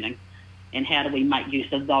between the learning, and how do we make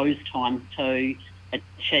use of those times to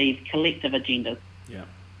achieve collective agendas? Yeah,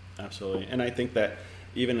 absolutely. And I think that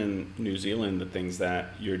even in New Zealand, the things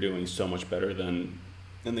that you're doing so much better than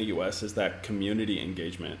in the US is that community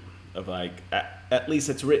engagement of like, at least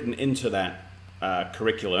it's written into that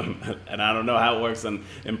curriculum. And I don't know how it works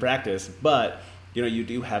in practice, but you know, you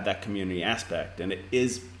do have that community aspect, and it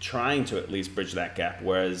is trying to at least bridge that gap,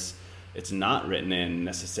 whereas it's not written in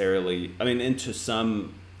necessarily. I mean, into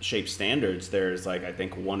some shape standards, there's like, I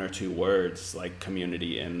think 1 or 2 words like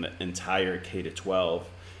community in the entire K-12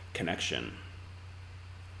 connection.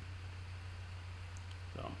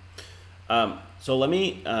 So let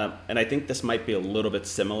me, and I think this might be a little bit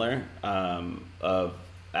similar, of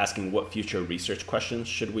asking what future research questions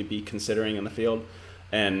should we be considering in the field.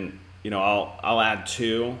 And, you know, I'll add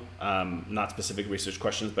 2, not specific research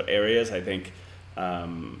questions, but areas. I think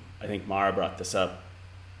Mara brought this up,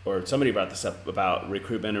 or somebody brought this up about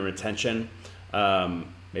recruitment and retention.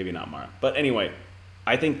 Maybe not Mara, but anyway,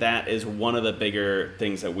 I think that is one of the bigger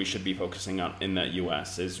things that we should be focusing on in the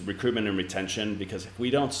US is recruitment and retention, because if we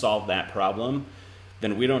don't solve that problem,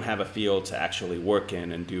 then we don't have a field to actually work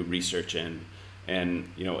in and do research in.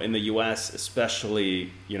 And, you know, in the US,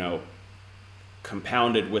 especially, you know,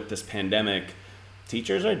 compounded with this pandemic,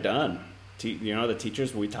 teachers are done. You know, the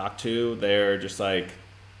teachers we talk to, they're just like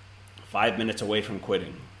 5 minutes away from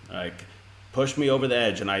quitting. Like, push me over the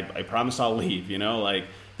edge and I promise I'll leave, you know, like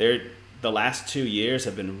the last 2 years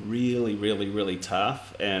have been really, really, really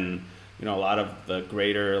tough. And, you know, a lot of the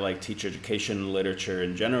greater like teacher education literature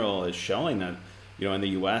in general is showing that, you know, in the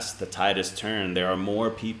US, the tide has turned. There are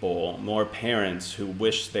more people, more parents who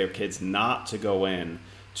wish their kids not to go in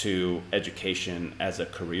to education as a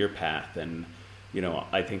career path. And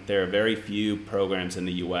I think there are very few programs in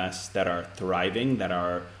the U.S. that are thriving, that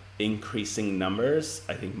are increasing numbers.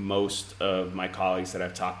 I think most of my colleagues that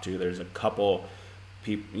I've talked to, there's a couple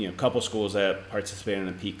schools that participate in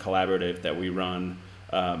the Peak Collaborative that we run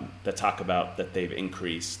that talk about that they've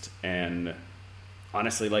increased. And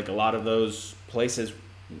honestly, like a lot of those places,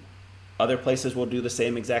 other places will do the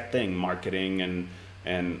same exact thing, marketing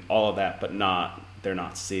and all of that, but they're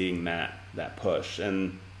not seeing that push.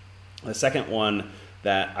 And the second one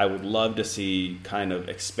that I would love to see kind of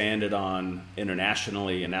expanded on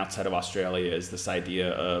internationally and outside of Australia is this idea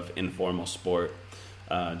of informal sport.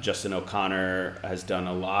 Justin O'Connor has done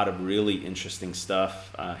a lot of really interesting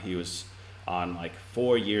stuff. He was on like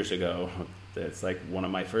 4 years ago. It's like one of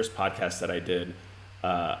my first podcasts that I did.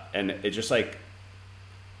 And it just like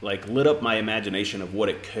lit up my imagination of what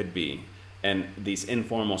it could be. And these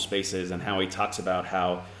informal spaces, and how he talks about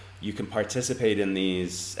how you can participate in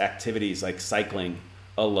these activities like cycling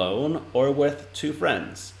alone or with two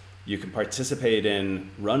friends. You can participate in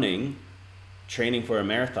running, training for a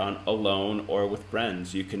marathon alone or with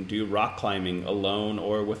friends. You can do rock climbing alone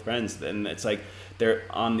or with friends. And it's like they're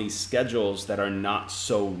on these schedules that are not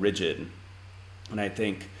so rigid. And I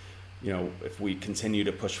think, if we continue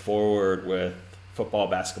to push forward with football,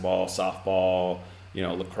 basketball, softball,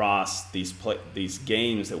 lacrosse, these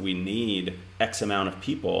games that we need X amount of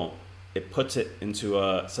people, it puts it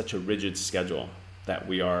into such a rigid schedule that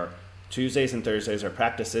we are Tuesdays and Thursdays are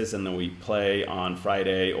practices, and then we play on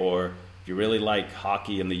Friday. Or if you really like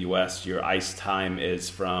hockey in the US, your ice time is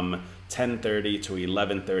from 10:30 to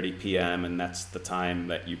 11:30 p.m. and that's the time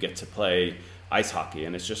that you get to play ice hockey.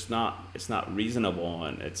 And it's just not reasonable,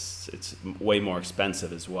 and it's way more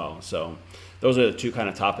expensive as well. So those are the two kind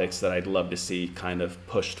of topics that I'd love to see kind of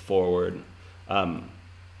pushed forward.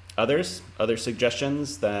 Other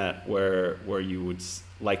suggestions that where you would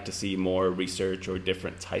like to see more research or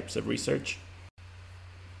different types of research?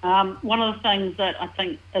 One of the things that I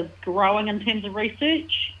think is growing in terms of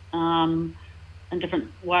research in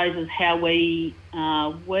different ways is how we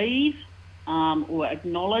weave or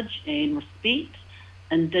acknowledge and respect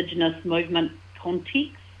Indigenous movement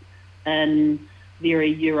contexts in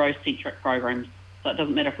very Eurocentric programs. So it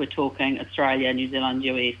doesn't matter if we're talking Australia, New Zealand,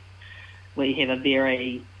 US. We have a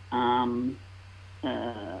very, most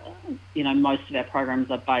of our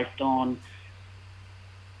programs are based on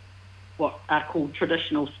what are called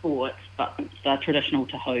traditional sports, but they're traditional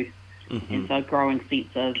to who? Mm-hmm. And so a growing sense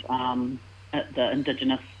of the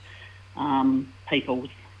Indigenous people's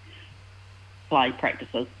play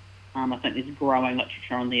practices. I think there's growing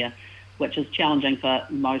literature on there, which is challenging for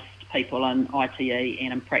most people in ITE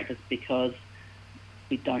and in practice because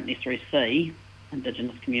we don't necessarily see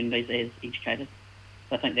Indigenous communities as educators.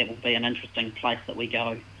 So I think that will be an interesting place that we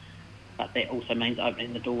go, but that also means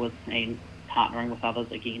opening the doors and partnering with others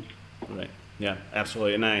again. Right. Yeah,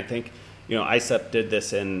 absolutely. And I think, ICEP did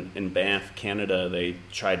this in Banff, Canada. They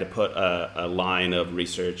tried to put a line of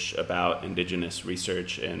research about Indigenous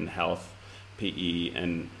research in health, PE,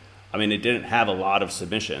 and it didn't have a lot of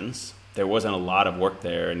submissions. There wasn't a lot of work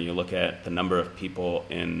there, and you look at the number of people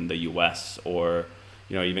in the US or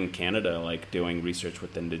even Canada, like doing research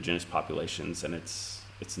with Indigenous populations, and it's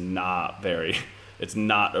not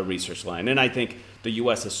a research line. And I think the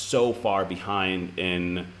US is so far behind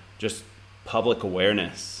in just public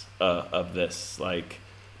awareness of this. I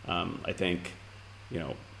think,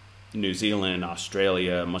 New Zealand,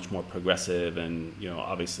 Australia, much more progressive, and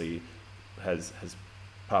obviously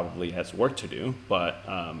has work to do, but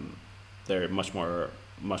they're much more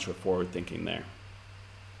forward thinking there.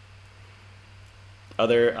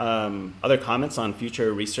 Other comments on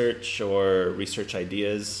future research or research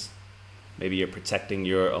ideas? Maybe you're protecting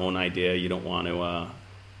your own idea. You don't want to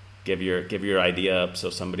give your idea up so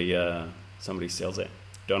somebody steals it.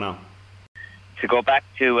 Don't know. To go back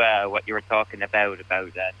to what you were talking about just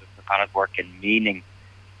O'Connor's work and meaning,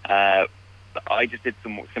 I just did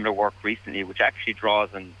some similar work recently, which actually draws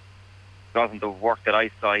on the work that I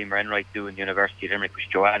saw Emer Enright do in the University of Limerick, which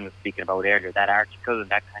Joanne was speaking about earlier, that article and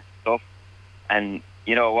that kind of stuff. And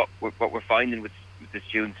what we're finding with the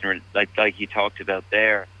students, like you talked about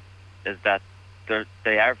there, is that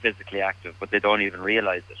they are physically active, but they don't even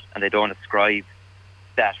realize it, and they don't ascribe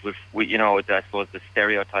that with I suppose the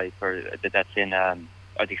stereotype or that's in or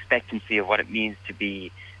the expectancy of what it means to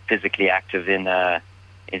be physically active in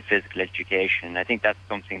physical education. And I think that's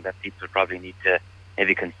something that people probably need to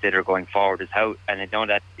maybe consider going forward. Is how, and I know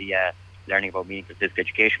that the Learning About Meaningful Physical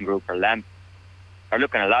Education group, or LAMP, are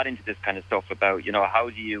looking a lot into this kind of stuff about how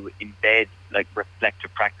do you embed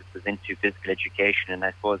reflective practices into physical education. And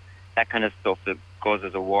I suppose that kind of stuff that goes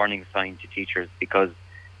as a warning sign to teachers, because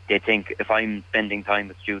they think if I'm spending time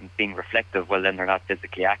with students being reflective, well, then they're not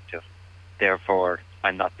physically active. Therefore,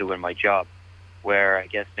 I'm not doing my job. Where I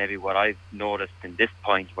guess maybe what I've noticed in this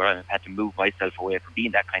point where I've had to move myself away from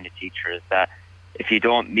being that kind of teacher is that if you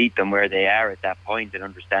don't meet them where they are at that point and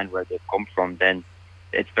understand where they've come from, then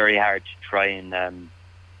it's very hard to try and,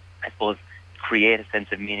 I suppose, create a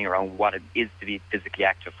sense of meaning around what it is to be physically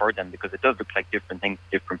active for them, because it does look like different things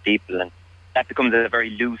to different people, and that becomes a very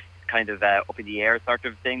loose kind of up in the air sort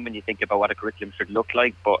of thing when you think about what a curriculum should look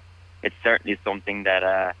like. But it's certainly something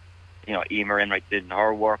that Emer Enright did in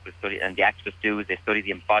her work, was study, and the activists do, is they study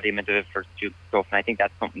the embodiment of it for student stuff, and I think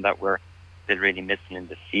that's something that we're still really missing in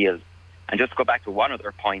this field. And just to go back to one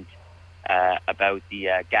other point about the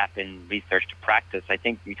gap in research to practice, I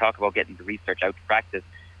think we talk about getting the research out to practice.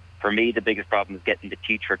 For me, the biggest problem is getting the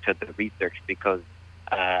teacher to the research, because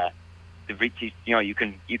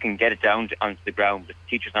you can get it down onto the ground, but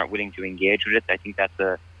teachers aren't willing to engage with it. I think that's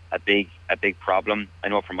a big problem. I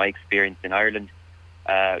know from my experience in Ireland,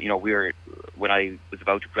 when I was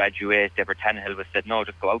about to graduate, Deborah Tannehill was said, no,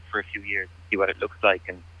 just go out for a few years and see what it looks like,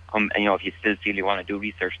 and if you still feel you want to do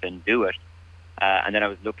research, then do it. And then I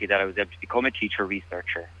was lucky that I was able to become a teacher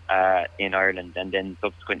researcher in Ireland, and then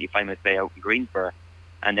subsequently find my way out in Greensboro.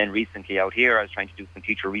 And then recently out here, I was trying to do some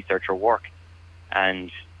teacher researcher work,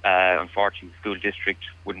 and unfortunately, the school district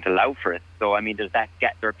wouldn't allow for it. So, I mean, there's that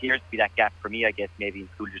gap. There appears to be that gap for me, I guess, maybe in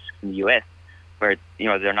school districts in the US, where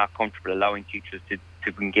they're not comfortable allowing teachers to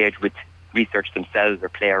engage with research themselves or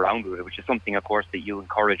play around with it, which is something, of course, that you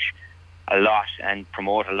encourage a lot and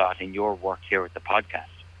promote a lot in your work here with the podcast.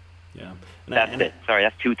 Yeah, Sorry,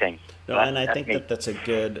 that's two things. No, and I think that's a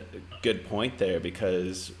good point there,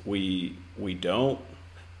 because we don't.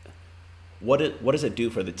 What does it do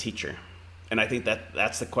for the teacher? And I think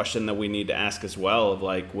that's the question that we need to ask as well. Of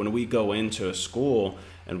like, when we go into a school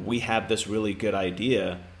and we have this really good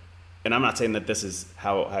idea, and I'm not saying that this is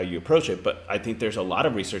how you approach it, but I think there's a lot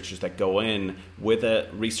of researchers that go in with a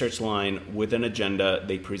research line, with an agenda,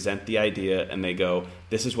 they present the idea and they go,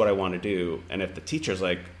 this is what I want to do. And if the teacher's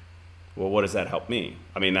like, well, what does that help me?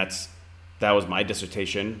 I mean, that was my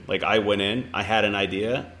dissertation. Like, I went in, I had an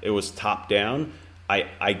idea, it was top down.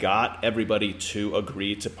 I got everybody to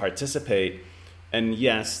agree to participate. And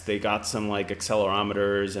yes, they got some like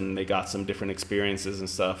accelerometers and they got some different experiences and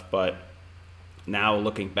stuff, but now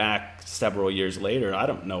looking back several years later, I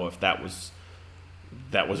don't know if that was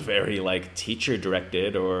very like teacher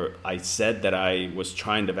directed, or I said that I was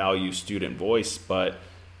trying to value student voice, but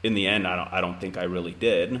in the end, I don't think I really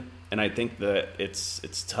did. And I think that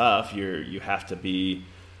it's tough. You have to be,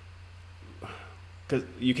 because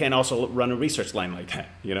you can't also run a research line like that,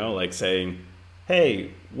 like saying,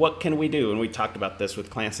 hey, what can we do? And we talked about this with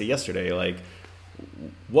Clancy yesterday. Like,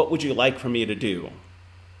 what would you like for me to do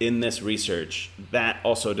in this research? That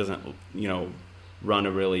also doesn't, run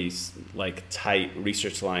a really like tight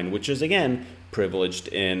research line, which is again privileged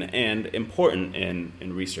in and important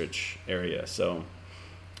in research area. So,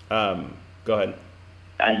 go ahead.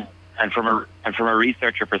 And from a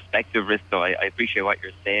researcher perspective, Risto, I appreciate what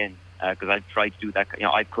you're saying, because I've tried to do that.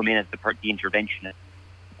 I've come in as the interventionist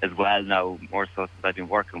as well now, more so since I've been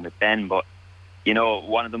working with Ben. But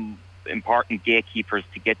one of the important gatekeepers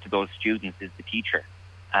to get to those students is the teacher.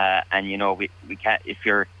 And we can't, if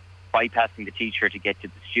you're bypassing the teacher to get to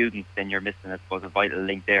the students, then you're missing, I suppose, a vital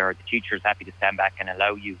link there. The teacher's happy to stand back and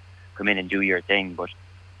allow you to come in and do your thing, but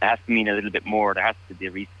it has to mean a little bit more. There has to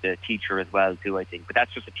be the teacher as well too, I think. But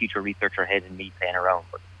that's just a teacher researcher head and me playing around.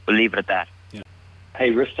 But we'll leave it at that. Yeah.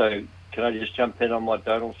 Hey, Risto, can I just jump in on what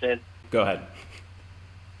Donald said? Go ahead.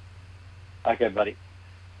 Okay, buddy.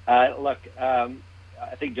 Look,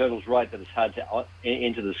 I think Donald's right that it's hard to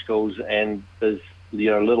enter the schools, and there's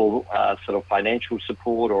little sort of financial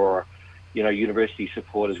support or university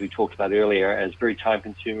support, as we talked about earlier, as very time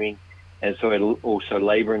consuming, and so it'll also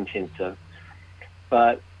labor intensive.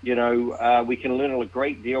 But we can learn a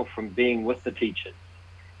great deal from being with the teachers,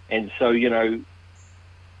 and so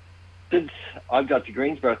since I've got to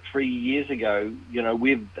Greensboro 3 years ago,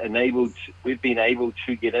 we've been able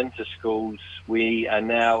to get into schools. We are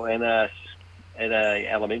now in a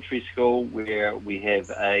elementary school where we have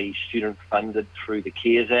a student funded through the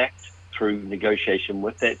CARES Act, through negotiation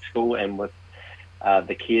with that school and with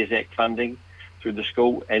the CARES Act funding through the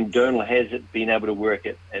school. And Donald has been able to work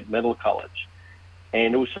at Middle College.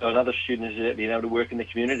 And also another student has been able to work in the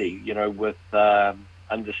community, with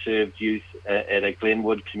underserved youth at a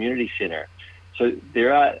Glenwood Community Center. So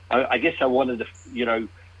there are, I guess I wanted to,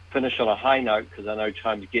 finish on a high note, because I know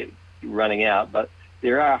time's running out, but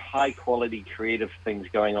there are high quality creative things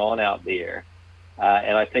going on out there.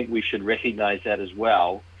 And I think we should recognize that as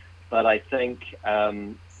well. But I think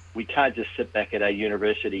we can't just sit back at our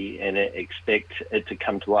university and expect it to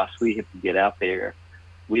come to us. We have to get out there.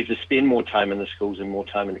 We have to spend more time in the schools and more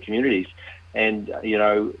time in the communities. And, you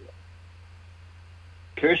know,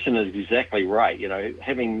 Kirsten is exactly right. You know,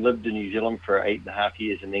 having lived in New Zealand for 8.5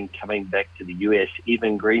 years and then coming back to the US,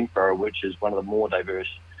 even Greensboro, which is one of the more diverse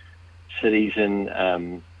cities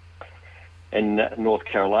in North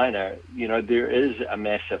Carolina, you know, there is a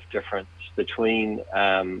massive difference between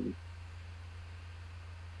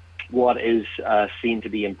what is seen to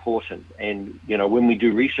be important. And, you know, when we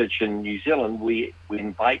do research in New Zealand, we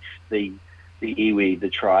invite the iwi, the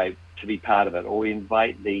tribe, to be part of it, or we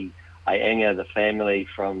invite the Aianga, the family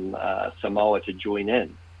from Samoa, to join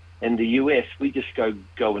in. In the US, we just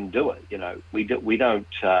go and do it. You know, we don't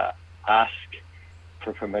ask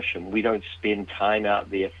for permission. We don't spend time out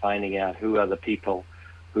there finding out who are the people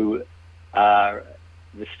who are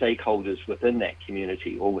the stakeholders within that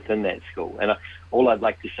community or within that school. And all I'd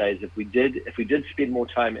like to say is if we did spend more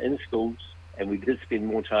time in schools and we did spend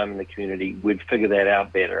more time in the community, we'd figure that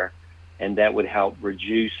out better, and that would help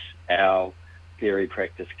reduce our theory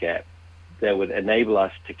practice gap. That would enable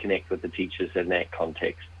us to connect with the teachers in that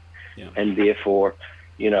context. Yeah. And therefore,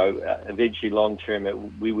 you know, eventually long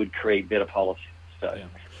term, we would create better policies. So, yeah.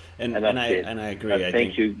 And I agree.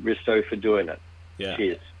 Thank you, Risto, for doing it. Yeah.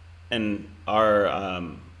 Cheers. And our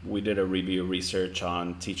we did a review research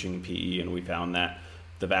on teaching PE, and we found that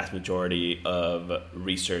the vast majority of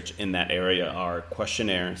research in that area are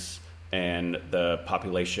questionnaires, and the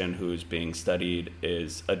population who's being studied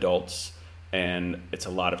is adults, and it's a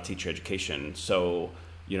lot of teacher education. So,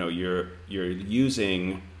 you know, you're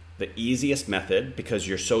using the easiest method because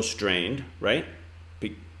you're so strained, right?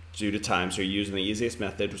 Due to time, so you're using the easiest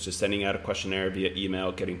method, which is sending out a questionnaire via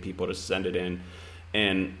email, getting people to send it in,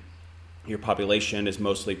 and your population is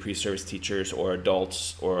mostly pre-service teachers or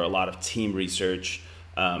adults or a lot of team research,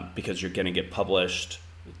 because you're going to get published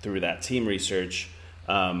through that team research,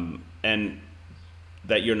 and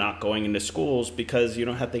that you're not going into schools because you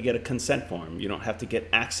don't have to get a consent form, you don't have to get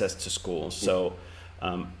access to schools. So,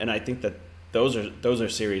 and I think that those are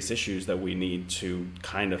serious issues that we need to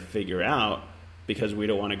kind of figure out, because we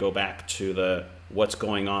don't want to go back to the what's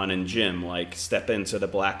going on in gym, like step into the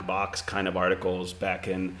black box kind of articles back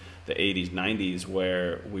in the 80s, 90s,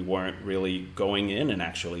 where we weren't really going in and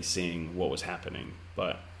actually seeing what was happening.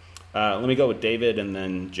 But let me go with David and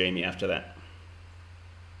then Jamie after that.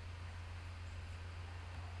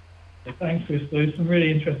 Thanks, Risto. Some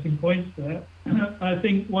really interesting points there. I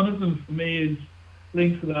think one of them for me is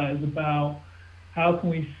linked to that is about how can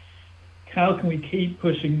we keep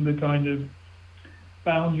pushing the kind of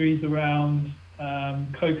boundaries around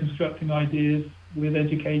co-constructing ideas with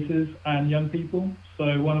educators and young people.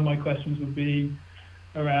 So one of my questions would be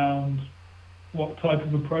around what type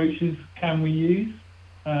of approaches can we use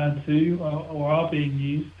or are being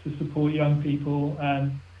used to support young people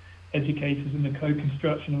and educators in the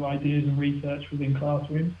co-construction of ideas and research within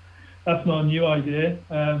classrooms. That's not a new idea.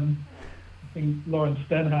 I think Lawrence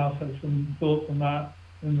Stenhouse had some thoughts on that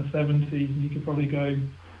in the 70s, and you could probably go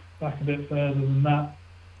back a bit further than that,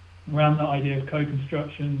 around that idea of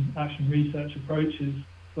co-construction, action research approaches.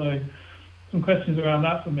 So some questions around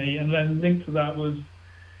that for me. And then linked to that was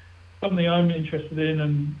something I'm interested in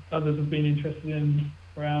and others have been interested in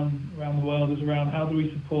around the world, is around how do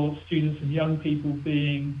we support students and young people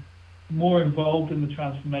being more involved in the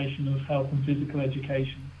transformation of health and physical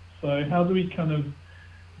education. So how do we kind of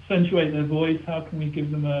accentuate their voice? How can we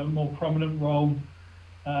give them a more prominent role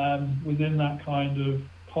within that kind of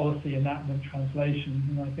policy enactment translation?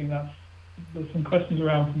 And I think there's some questions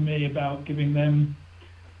around for me about giving them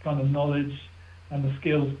kind of knowledge and the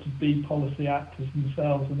skills to be policy actors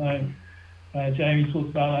themselves. I know Jamie talked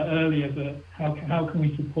about that earlier, but how can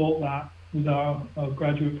we support that with our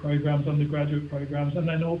graduate programs, undergraduate programs, and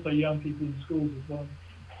then also young people in schools as well?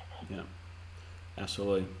 Yeah,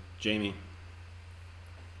 absolutely. Jamie?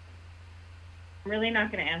 I'm really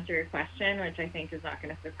not going to answer your question, which I think is not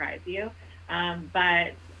going to surprise you.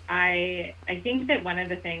 But I think that one of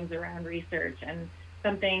the things around research, and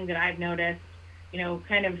something that I've noticed, you know,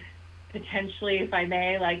 kind of potentially, if I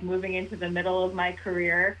may, like moving into the middle of my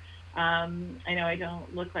career. I know I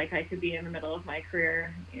don't look like I could be in the middle of my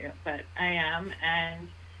career, you know, but I am. And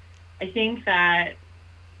I think that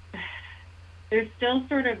there's still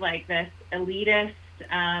sort of like this elitist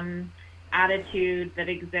attitude that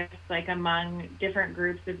exists like among different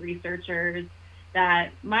groups of researchers,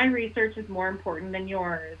 that my research is more important than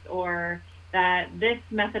yours, or that this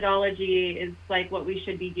methodology is like what we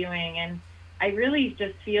should be doing. And I really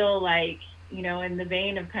just feel like, you know, in the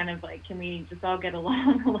vein of kind of like, can we just all get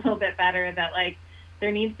along a little bit better, that like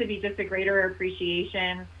there needs to be just a greater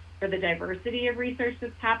appreciation for the diversity of research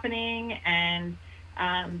that's happening and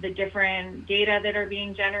the different data that are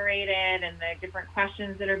being generated and the different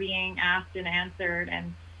questions that are being asked and answered.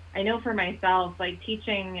 And I know for myself, like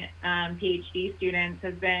teaching PhD students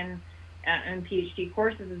has been, and PhD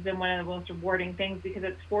courses has been one of the most rewarding things because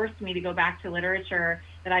it's forced me to go back to literature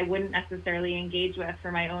that I wouldn't necessarily engage with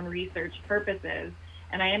for my own research purposes.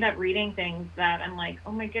 And I end up reading things that I'm like,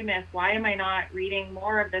 oh my goodness, why am I not reading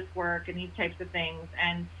more of this work and these types of things?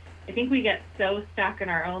 And I think we get so stuck in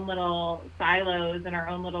our own little silos and our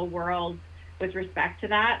own little worlds with respect to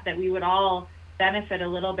that we would all benefit a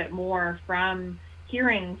little bit more from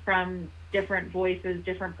hearing from different voices,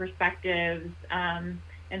 different perspectives.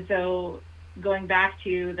 And so going back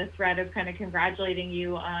to the thread of kind of congratulating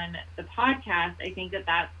you on the podcast, I think that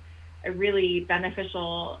that's a really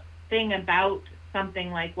beneficial thing about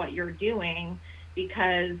something like what you're doing,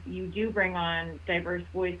 because you do bring on diverse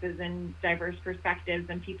voices and diverse perspectives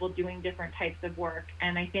and people doing different types of work.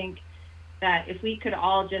 And I think that if we could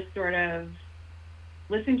all just sort of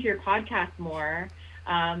listen to your podcast more,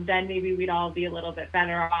 then maybe we'd all be a little bit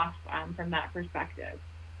better off from that perspective.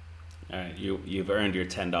 All right, you've earned your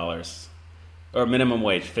 $10 or minimum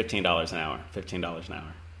wage, $15 an hour. $15 an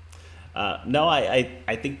hour. No,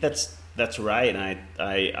 I think that's right, and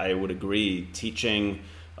I would agree. Teaching,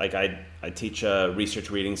 like I teach a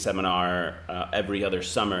research reading seminar every other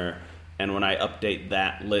summer, and when I update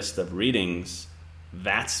that list of readings,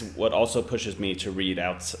 that's what also pushes me to read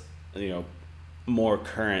out, more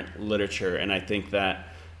current literature. And I think that,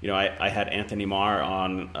 I had Anthony Marr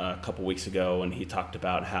on a couple weeks ago, and he talked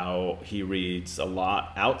about how he reads a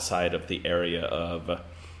lot outside of the area of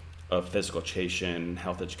physical education,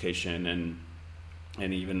 health education,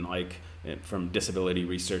 and even like from disability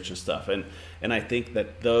research and stuff. And I think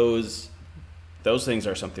that those things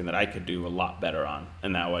are something that I could do a lot better on,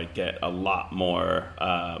 and now I get a lot more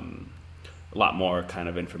kind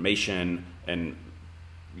of information. And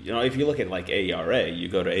if you look at like AERA, you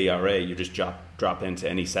go to AERA, you just drop into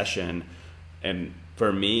any session, and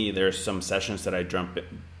for me, there's some sessions that I jump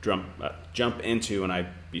into, and I'd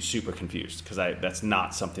be super confused because that's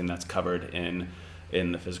not something that's covered in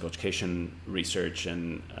the physical education research.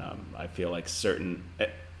 And I feel like certain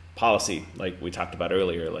policy, like we talked about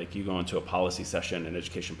earlier, like you go into a policy session in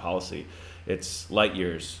education policy, it's light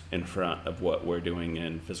years in front of what we're doing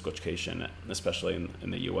in physical education, especially in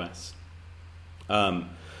the U.S.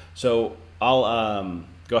 So I'll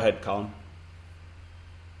go ahead, Colin.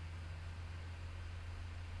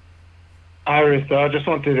 Iris, I just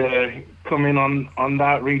wanted to come in on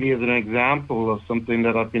that really as an example of something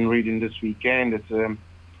that I've been reading this weekend.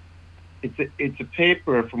 It's a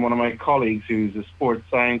paper from one of my colleagues who's a sports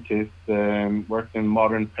scientist, worked in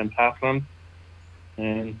modern pentathlon.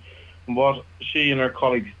 And what she and her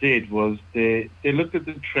colleagues did was they looked at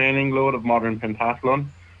the training load of modern pentathlon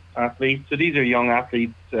athletes. So these are young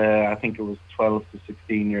athletes, I think it was 12 to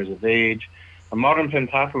 16 years of age. And modern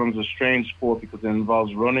pentathlon is a strange sport because it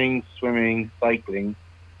involves running, swimming, cycling,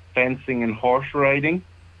 fencing, and horse riding.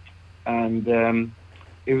 And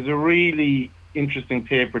it was a really interesting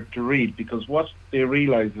paper to read because what they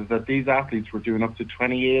realized is that these athletes were doing up to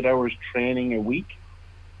 28 hours training a week,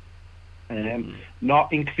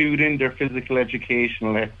 not including their physical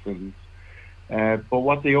education lessons. But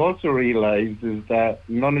what they also realized is that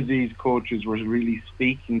none of these coaches were really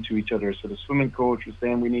speaking to each other. So the swimming coach was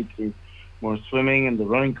saying we need to do more swimming, and the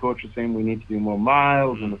running coach was saying we need to do more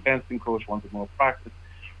miles, and the fencing coach wanted more practice.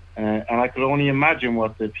 And I could only imagine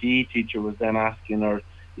what the PE teacher was then asking, or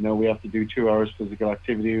we have to do 2 hours physical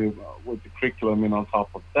activity with the curriculum in on top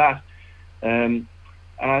of that. And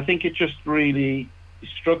I think it just really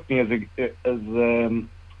struck me as a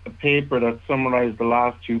paper that summarized the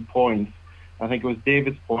last 2 points. I think it was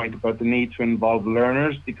David's point about the need to involve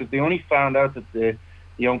learners, because they only found out that the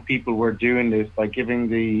young people were doing this by giving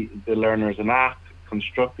the learners an app,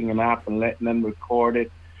 constructing an app and letting them record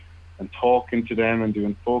it and talking to them and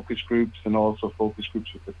doing focus groups, and also focus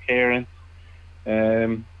groups with the parents.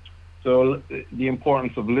 So the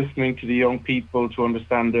importance of listening to the young people to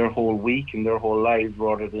understand their whole week and their whole lives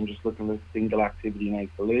rather than just looking at a single activity in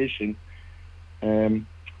isolation.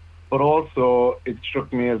 But also it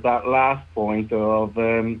struck me as that last point of,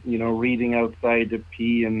 reading outside the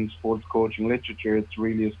PE and sports coaching literature, it's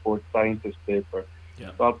really a sports scientist paper.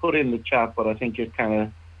 Yeah. So I'll put it in the chat, but I think it kind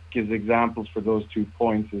of gives examples for those 2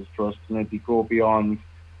 points, is for us to maybe go beyond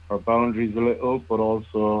our boundaries a little, but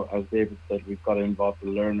also, as David said, we've got to involve the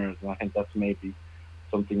learners, and I think that's maybe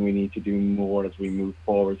something we need to do more as we move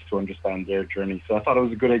forward to understand their journey. So I thought it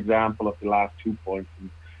was a good example of the last 2 points, and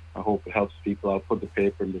I hope it helps people. I'll put the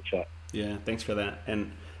paper in the chat. Yeah, thanks for that.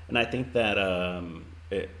 And I think that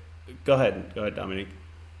Go ahead, Dominique.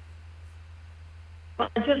 Well,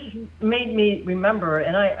 it just made me remember,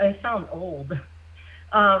 and I sound old,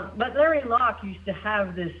 but Larry Locke used to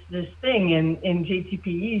have this thing in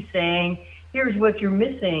JTPE saying, here's what you're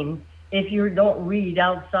missing if you don't read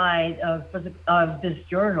outside of this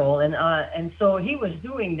journal. And so he was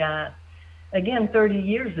doing that, again, 30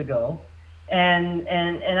 years ago. And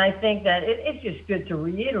I think that it's just good to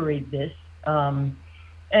reiterate this. And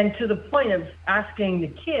to the point of asking the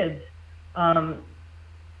kids,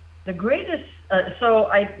 the greatest,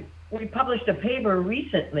 we published a paper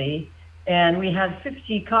recently, and we had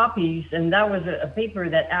 50 copies, and that was a paper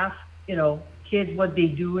that asked, kids what they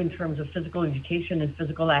do in terms of physical education and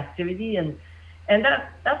physical activity, and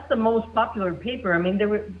that's the most popular paper. I mean,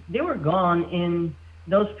 they were gone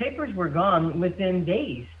those papers were gone within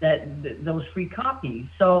days, those free copies.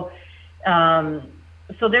 So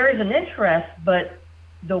there is an interest, but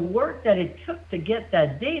the work that it took to get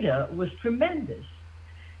that data was tremendous.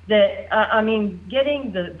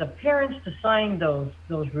 Getting the parents to sign those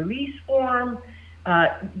release forms,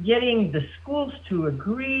 getting the schools to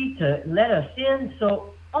agree to let us in.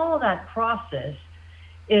 So all that process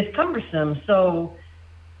is cumbersome. So,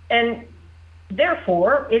 and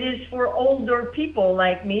therefore, it is for older people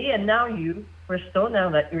like me, and now you, Risto, now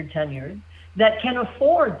that you're tenured, that can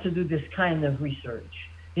afford to do this kind of research.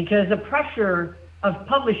 Because the pressure of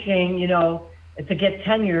publishing, to get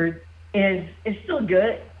tenured is still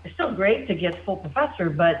good. It's still great to get full professor,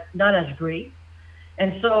 but not as great.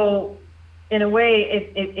 And so, in a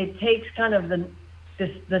way, it takes kind of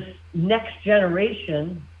this next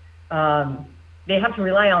generation. They have to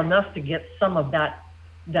rely on us to get some of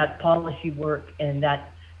that policy work and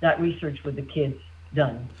that research with the kids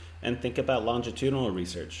done. And think about longitudinal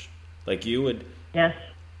research. Like you would. Yes.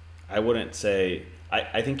 I wouldn't say.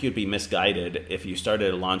 I think you'd be misguided if you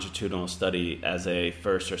started a longitudinal study as a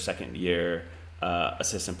first or second year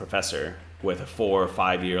assistant professor with a 4 or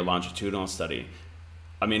 5 year longitudinal study.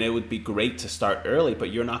 I mean, it would be great to start early,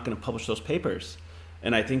 but you're not going to publish those papers.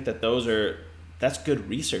 And I think that that's good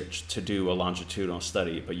research to do a longitudinal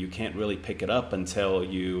study, but you can't really pick it up until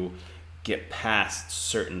you get past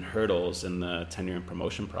certain hurdles in the tenure and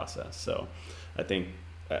promotion process. So I think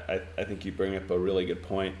you bring up a really good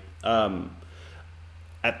point.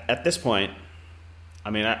 At this point,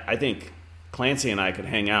 I think Clancy and I could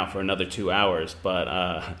hang out for another 2 hours, but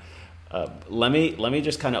let me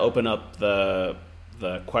just kind of open up the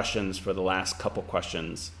questions for the last couple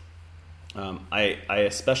questions. I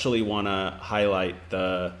especially want to highlight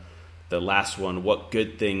the last one. What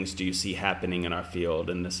good things do you see happening in our field?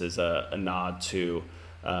 And this is a nod to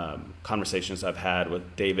conversations I've had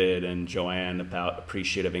with David and Joanne about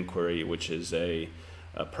appreciative inquiry, which is a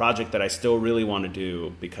project that I still really want to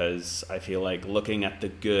do, because I feel like looking at the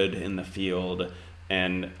good in the field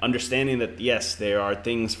and understanding that, yes, there are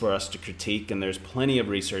things for us to critique, and there's plenty of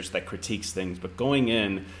research that critiques things, but going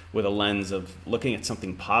in with a lens of looking at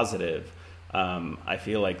something positive, I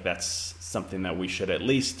feel like that's something that we should at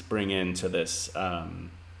least bring into this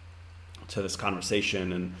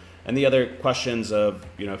conversation. And the other questions of,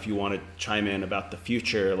 if you want to chime in about the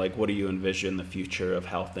future, like what do you envision the future of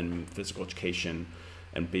health and physical education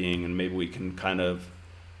and being, and maybe we can kind of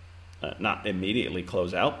not immediately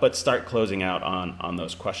close out, but start closing out on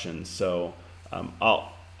those questions. So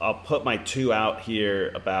I'll put my 2 out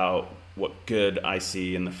here about what good I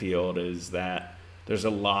see in the field is that there's a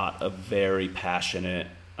lot of very passionate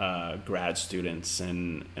grad students,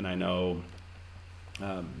 and I know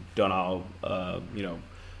Donal,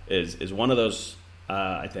 is one of those.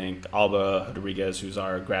 I think Alba Rodriguez, who's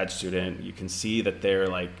our grad student, you can see that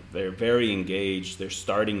they're very engaged. They're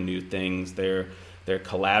starting new things. They're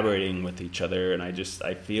collaborating with each other, and I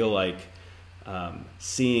feel like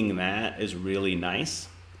seeing that is really nice.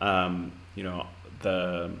 The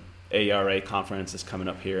AERA conference is coming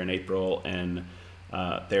up here in April, and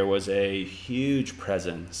there was a huge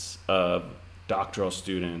presence of doctoral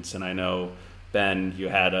students, and I know, Ben, you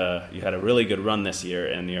had a really good run this year,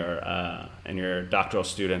 and your doctoral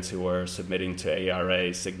students who were submitting to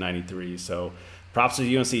AERA SIG 93. So props to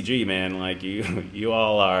UNCG, man. Like you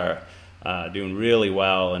all are doing really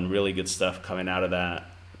well and really good stuff coming out of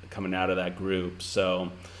that group.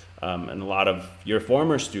 So and a lot of your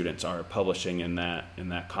former students are publishing in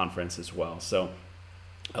that conference as well. So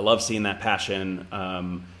I love seeing that passion.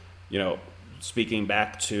 Speaking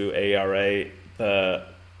back to AERA,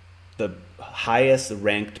 the highest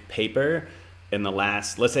ranked paper in the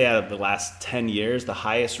last, let's say out of the last 10 years, the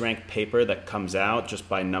highest ranked paper that comes out just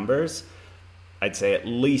by numbers, I'd say at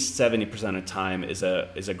least 70% of the time is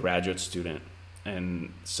a graduate student.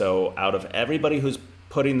 And so out of everybody who's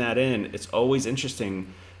putting that in, it's always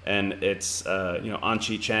interesting And it's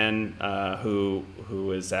Anchi Chen,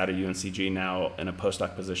 who is out of UNCG now in a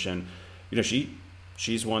postdoc position.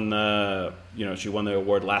 She's won the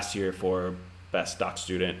award last year for best doc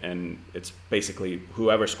student, and it's basically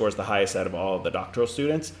whoever scores the highest out of all of the doctoral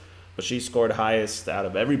students. But she scored highest out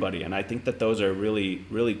of everybody, and I think that those are really,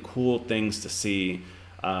 really cool things to see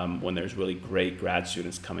when there's really great grad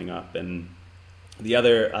students coming up. And the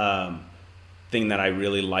other thing that I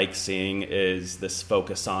really like seeing is this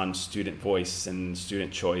focus on student voice and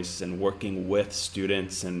student choice and working with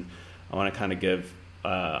students. And I want to kind of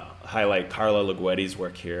highlight Carla Liguetti's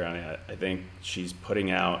work here. I think she's putting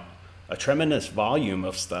out a tremendous volume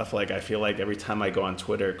of stuff. Like, I feel like every time I go on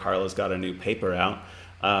Twitter, Carla's got a new paper out.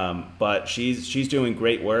 But she's doing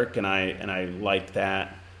great work, and I like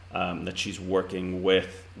that she's working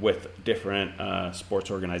with different sports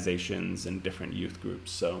organizations and different youth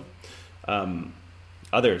groups. So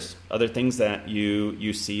other things that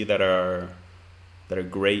you see that are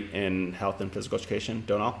great in health and physical education.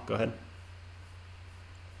 Donal, go ahead.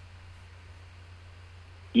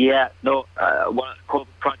 Yeah, no. One cool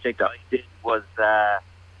project I did was I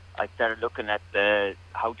started looking at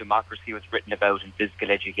how democracy was written about in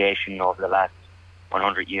physical education over the last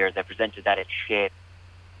 100 years. I presented that at SHAPE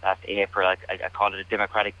last April. I call it a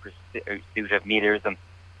democratic pursuit of meterism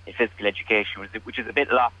in physical education, which is a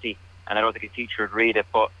bit lofty, and I don't think a teacher would read it,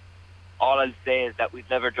 but all I'll say is that we've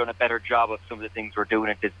never done a better job of some of the things we're doing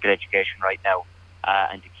in physical education right now,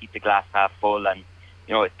 and to keep the glass half full, and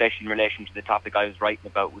especially in relation to the topic I was writing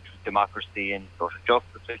about, which was democracy and social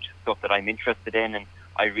justice, which is stuff that I'm interested in, and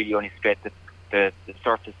I really only scraped the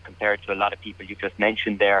surface compared to a lot of people you just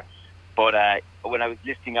mentioned there. But when I was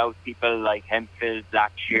listing out people like Hemphill,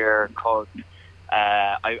 Blackshear, Cudd,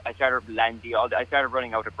 I started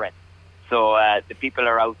running out of breath. So the people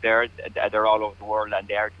are out there, they're all over the world, and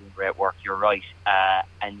they are doing great work, you're right.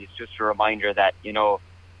 And it's just a reminder that, to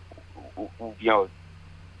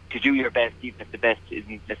do your best, even if the best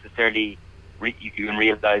isn't necessarily, you can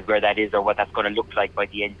realize where that is or what that's going to look like by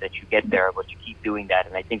the end that you get there, but you keep doing that.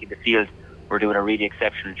 And I think in the field, we're doing a really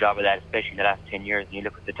exceptional job of that, especially in the last 10 years. And you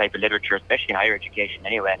look at the type of literature, especially in higher education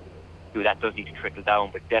anyway, that does need to trickle down.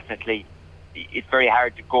 But definitely, it's very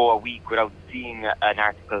hard to go a week without seeing an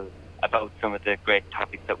article about some of the great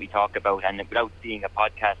topics that we talk about, and without seeing a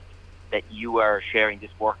podcast that you are sharing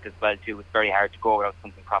this work as well too. It's very hard to go without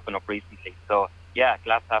something cropping up recently. So yeah,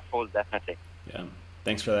 glass half full, definitely. Yeah,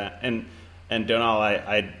 thanks for that. And Donal,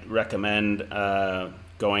 I'd recommend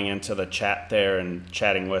going into the chat there and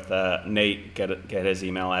chatting with Nate. Get his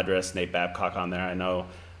email address, Nate Babcock, on there. I know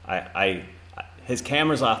his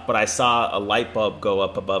camera's off, but I saw a light bulb go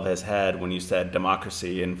up above his head when you said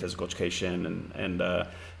democracy in physical education, and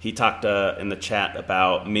he talked in the chat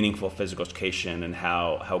about meaningful physical education and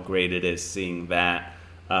how great it is seeing that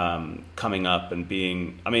coming up and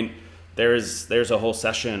being. I mean, there's a whole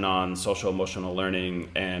session on social emotional learning,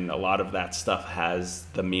 and a lot of that stuff has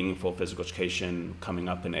the meaningful physical education coming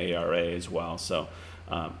up in ARA as well. So,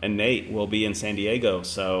 and Nate will be in San Diego,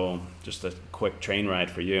 so just a quick train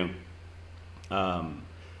ride for you.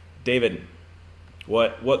 David,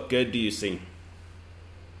 what good do you see?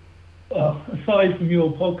 Well, aside from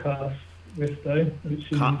your podcast, Risto,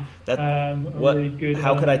 which is really good.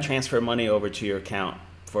 How could I transfer money over to your account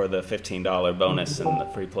for the $15 bonus and the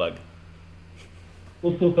free plug?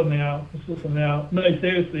 We'll sort something out. No,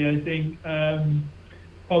 seriously, I think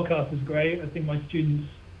podcast is great. I think my students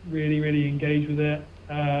really, really engage with it,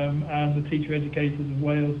 and the teacher educators of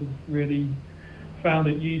Wales have really found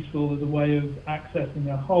it useful as a way of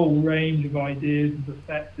accessing a whole range of ideas and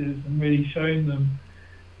perspectives, and really showing them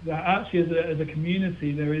that actually as a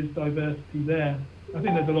community there is diversity there. I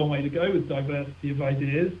think there's a long way to go with diversity of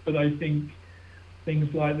ideas, but I think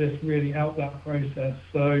things like this really help that process.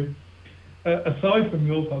 So aside from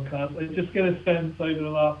your podcast, I just get a sense over the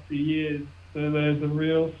last few years that there's a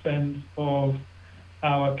real sense of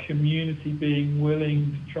our community being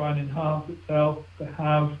willing to try and enhance itself, to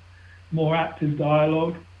have more active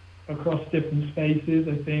dialogue across different spaces.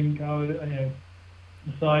 I think,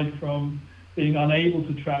 aside from being unable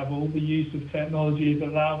to travel, the use of technology has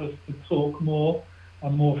allowed us to talk more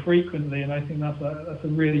and more frequently, and I think that's a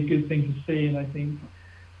really good thing to see. And I think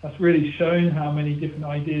that's really shown how many different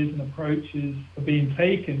ideas and approaches are being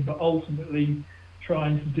taken, but ultimately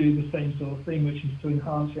trying to do the same sort of thing, which is to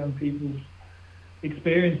enhance young people's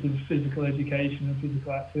experience of physical education and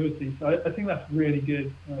physical activity. So I think that's really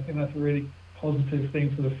good. And I think that's a really positive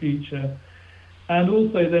thing for the future. And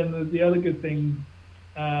also then the other good thing,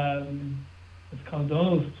 as kind of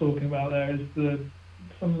Donal was talking about there, is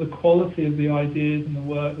some of the quality of the ideas and the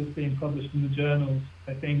work that's being published in the journals.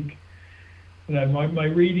 I think my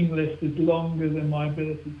reading list is longer than my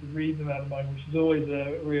ability to read them out of mind, which is always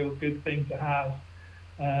a real good thing to have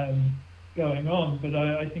going on. But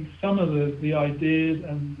I think some of the ideas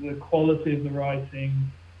and the quality of the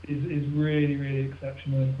writing is really, really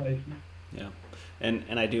exceptional in places. Yeah,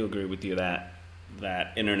 and I do agree with you that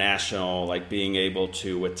international, like being able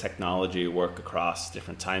to, with technology, work across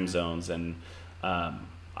different time zones. And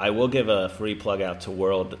I will give a free plug out to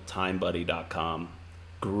worldtimebuddy.com.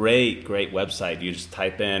 Great website. You just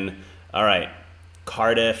type in, all right,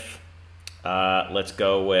 Cardiff, let's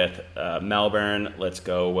go with Melbourne, let's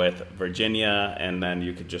go with Virginia, and then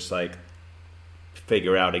you could just like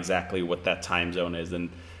figure out exactly what that time zone is.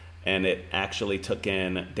 And it actually took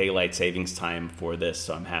in daylight savings time for this,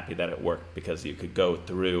 so I'm happy that it worked, because you could go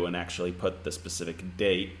through and actually put the specific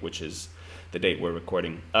date, which is the date we're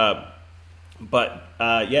recording. But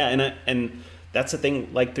and that's the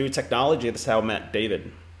thing, like through technology, that's how I met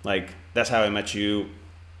David. Like, that's how I met you.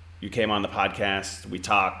 You came on the podcast, we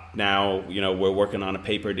talked. Now, we're working on a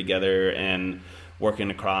paper together and working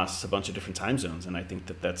across a bunch of different time zones. And I think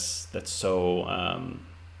that's so,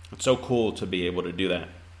 it's so cool to be able to do that.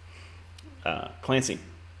 Clancy.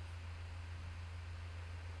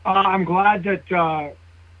 I'm glad that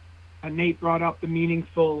Nate brought up the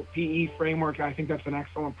meaningful PE framework. I think that's an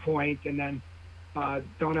excellent point. And then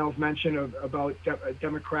Donnell's mention about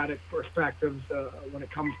democratic perspectives when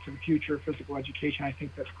it comes to the future of physical education. I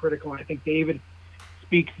think that's critical. I think David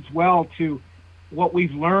speaks as well to what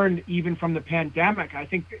we've learned even from the pandemic. I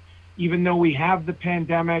think that even though we have the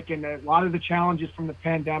pandemic and a lot of the challenges from the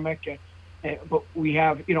pandemic, but we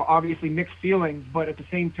have, obviously mixed feelings, but at the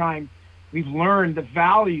same time, we've learned the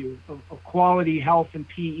value of quality health and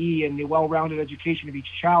PE and the well-rounded education of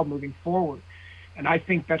each child moving forward. And I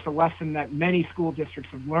think that's a lesson that many school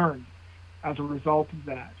districts have learned as a result of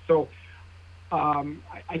that. So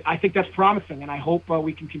I think that's promising, and I hope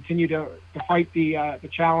we can continue to fight the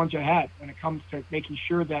challenge ahead when it comes to making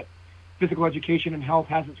sure that physical education and health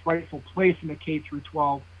has its rightful place in the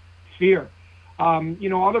K-12 sphere.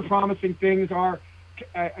 Other promising things are,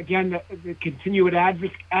 again, the continued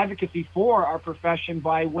advocacy for our profession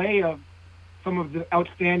by way of some of the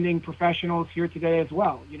outstanding professionals here today as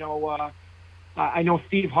well. I know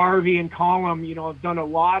Steve Harvey and Colum, have done a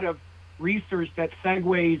lot of research that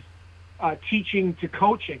segues teaching to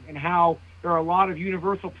coaching, and how there are a lot of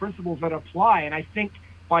universal principles that apply. And I think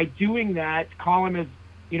by doing that, Colum is,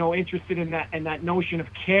 interested in that notion of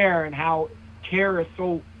care, and how care is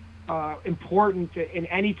so important in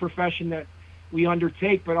any profession that we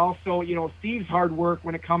undertake, but also, Steve's hard work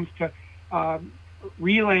when it comes to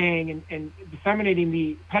relaying and disseminating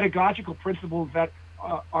the pedagogical principles that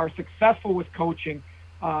are successful with coaching,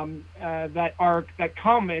 that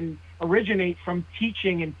come and originate from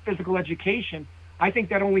teaching and physical education. I think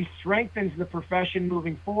that only strengthens the profession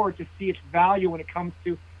moving forward to see its value when it comes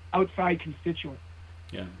to outside constituents.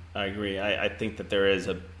 Yeah, I agree. I think that there is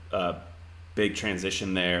a big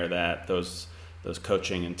transition there, that those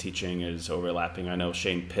coaching and teaching is overlapping. I know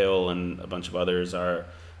Shane Pill and a bunch of others are,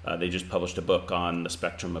 they just published a book on the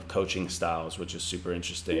spectrum of coaching styles, which is super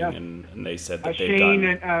interesting. Yeah. And they said that they've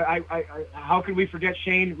Shane, how could we forget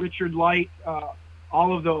Shane, Richard Light,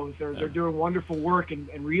 all of those. They're doing wonderful work and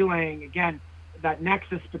relaying, again, that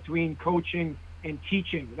nexus between coaching and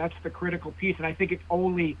teaching. That's the critical piece. And I think it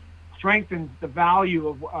only strengthens the value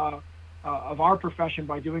of our profession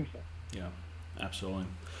by doing so. Yeah, absolutely.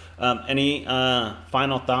 Any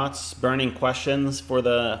final thoughts, burning questions for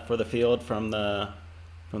the field from the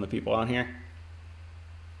people on here?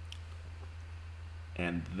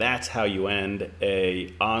 And that's how you end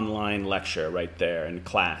a online lecture right there in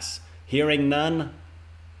class. Hearing none,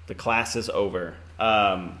 the class is over.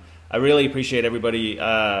 I really appreciate everybody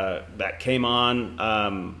that came on.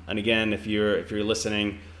 And again, if you're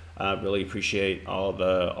listening, really appreciate all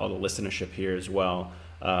the listenership here as well.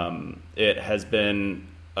 It has been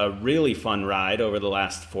a really fun ride over the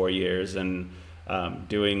last 4 years, and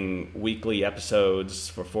doing weekly episodes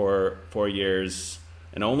for 4 years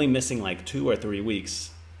and only missing like 2 or 3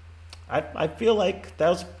 weeks. I feel like that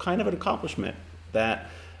was kind of an accomplishment that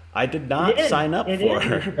I did not sign up for.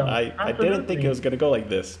 I didn't think it was going to go like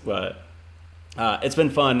this, but it's been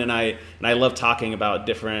fun, and I love talking about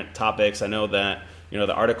different topics. I know that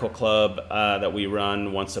the article club that we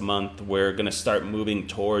run once a month, we're going to start moving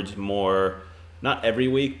towards more, not every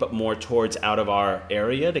week, but more towards out of our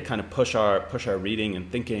area to kind of push our reading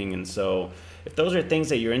and thinking. And so if those are things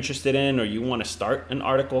that you're interested in, or you want to start an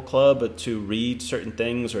article club to read certain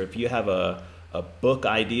things, or if you have a book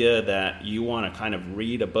idea that you want to kind of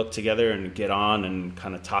read a book together and get on and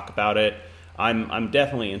kind of talk about it, I'm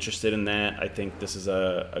definitely interested in that. I think this is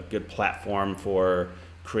a good platform for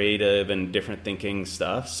creative and different thinking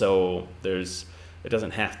stuff. So it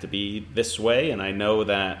doesn't have to be this way. And I know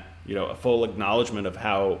that, a full acknowledgement of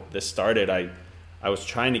how this started, I was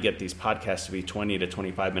trying to get these podcasts to be 20 to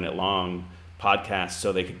 25 minute long podcasts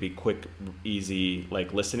so they could be quick, easy,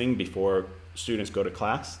 like listening before students go to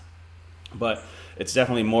class. But it's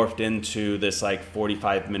definitely morphed into this like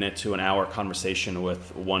 45 minute to an hour conversation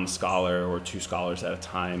with one scholar or two scholars at a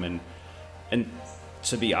time. And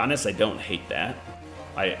to be honest, I don't hate that.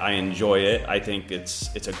 I enjoy it. I think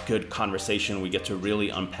it's a good conversation. We get to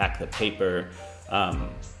really unpack the paper.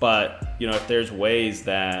 But, if there's ways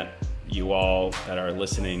that you all that are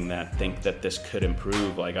listening that think that this could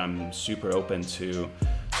improve, like I'm super open to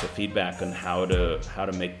feedback on how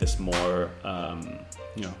to make this more,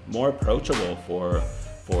 more approachable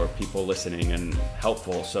for people listening and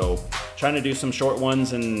helpful. So trying to do some short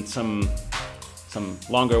ones and some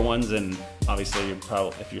longer ones, and obviously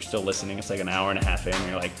if you're still listening, it's like an hour and a half in,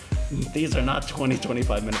 you're like, these are not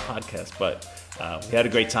 25 minute podcasts, but we had a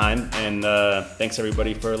great time, and thanks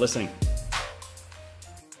everybody for listening.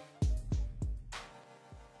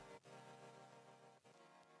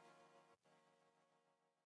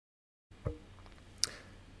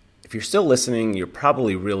 If you're still listening, you're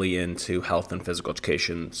probably really into health and physical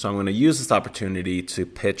education. So I'm going to use this opportunity to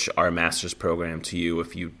pitch our master's program to you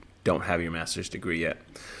if you don't have your master's degree yet.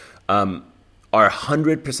 Our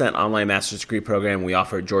 100% online master's degree program we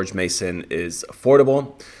offer at George Mason is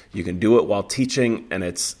affordable. You can do it while teaching, and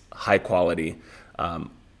it's high quality.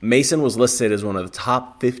 Mason was listed as one of the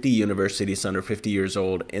top 50 universities under 50 years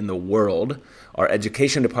old in the world. Our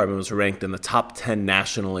education department was ranked in the top 10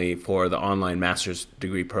 nationally for the online master's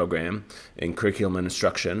degree program in curriculum and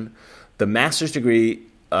instruction. The master's degree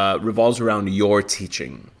revolves around your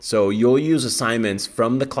teaching. So you'll use assignments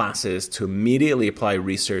from the classes to immediately apply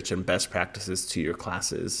research and best practices to your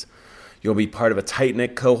classes. You'll be part of a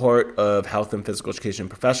tight-knit cohort of health and physical education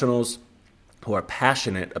professionals who are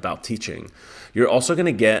passionate about teaching. You're also going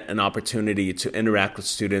to get an opportunity to interact with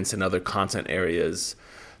students in other content areas.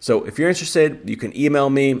 So if you're interested, you can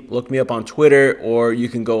email me, look me up on Twitter, or you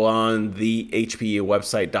can go on the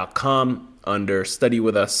hpewebsite.com under Study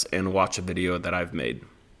With Us and watch a video that I've made.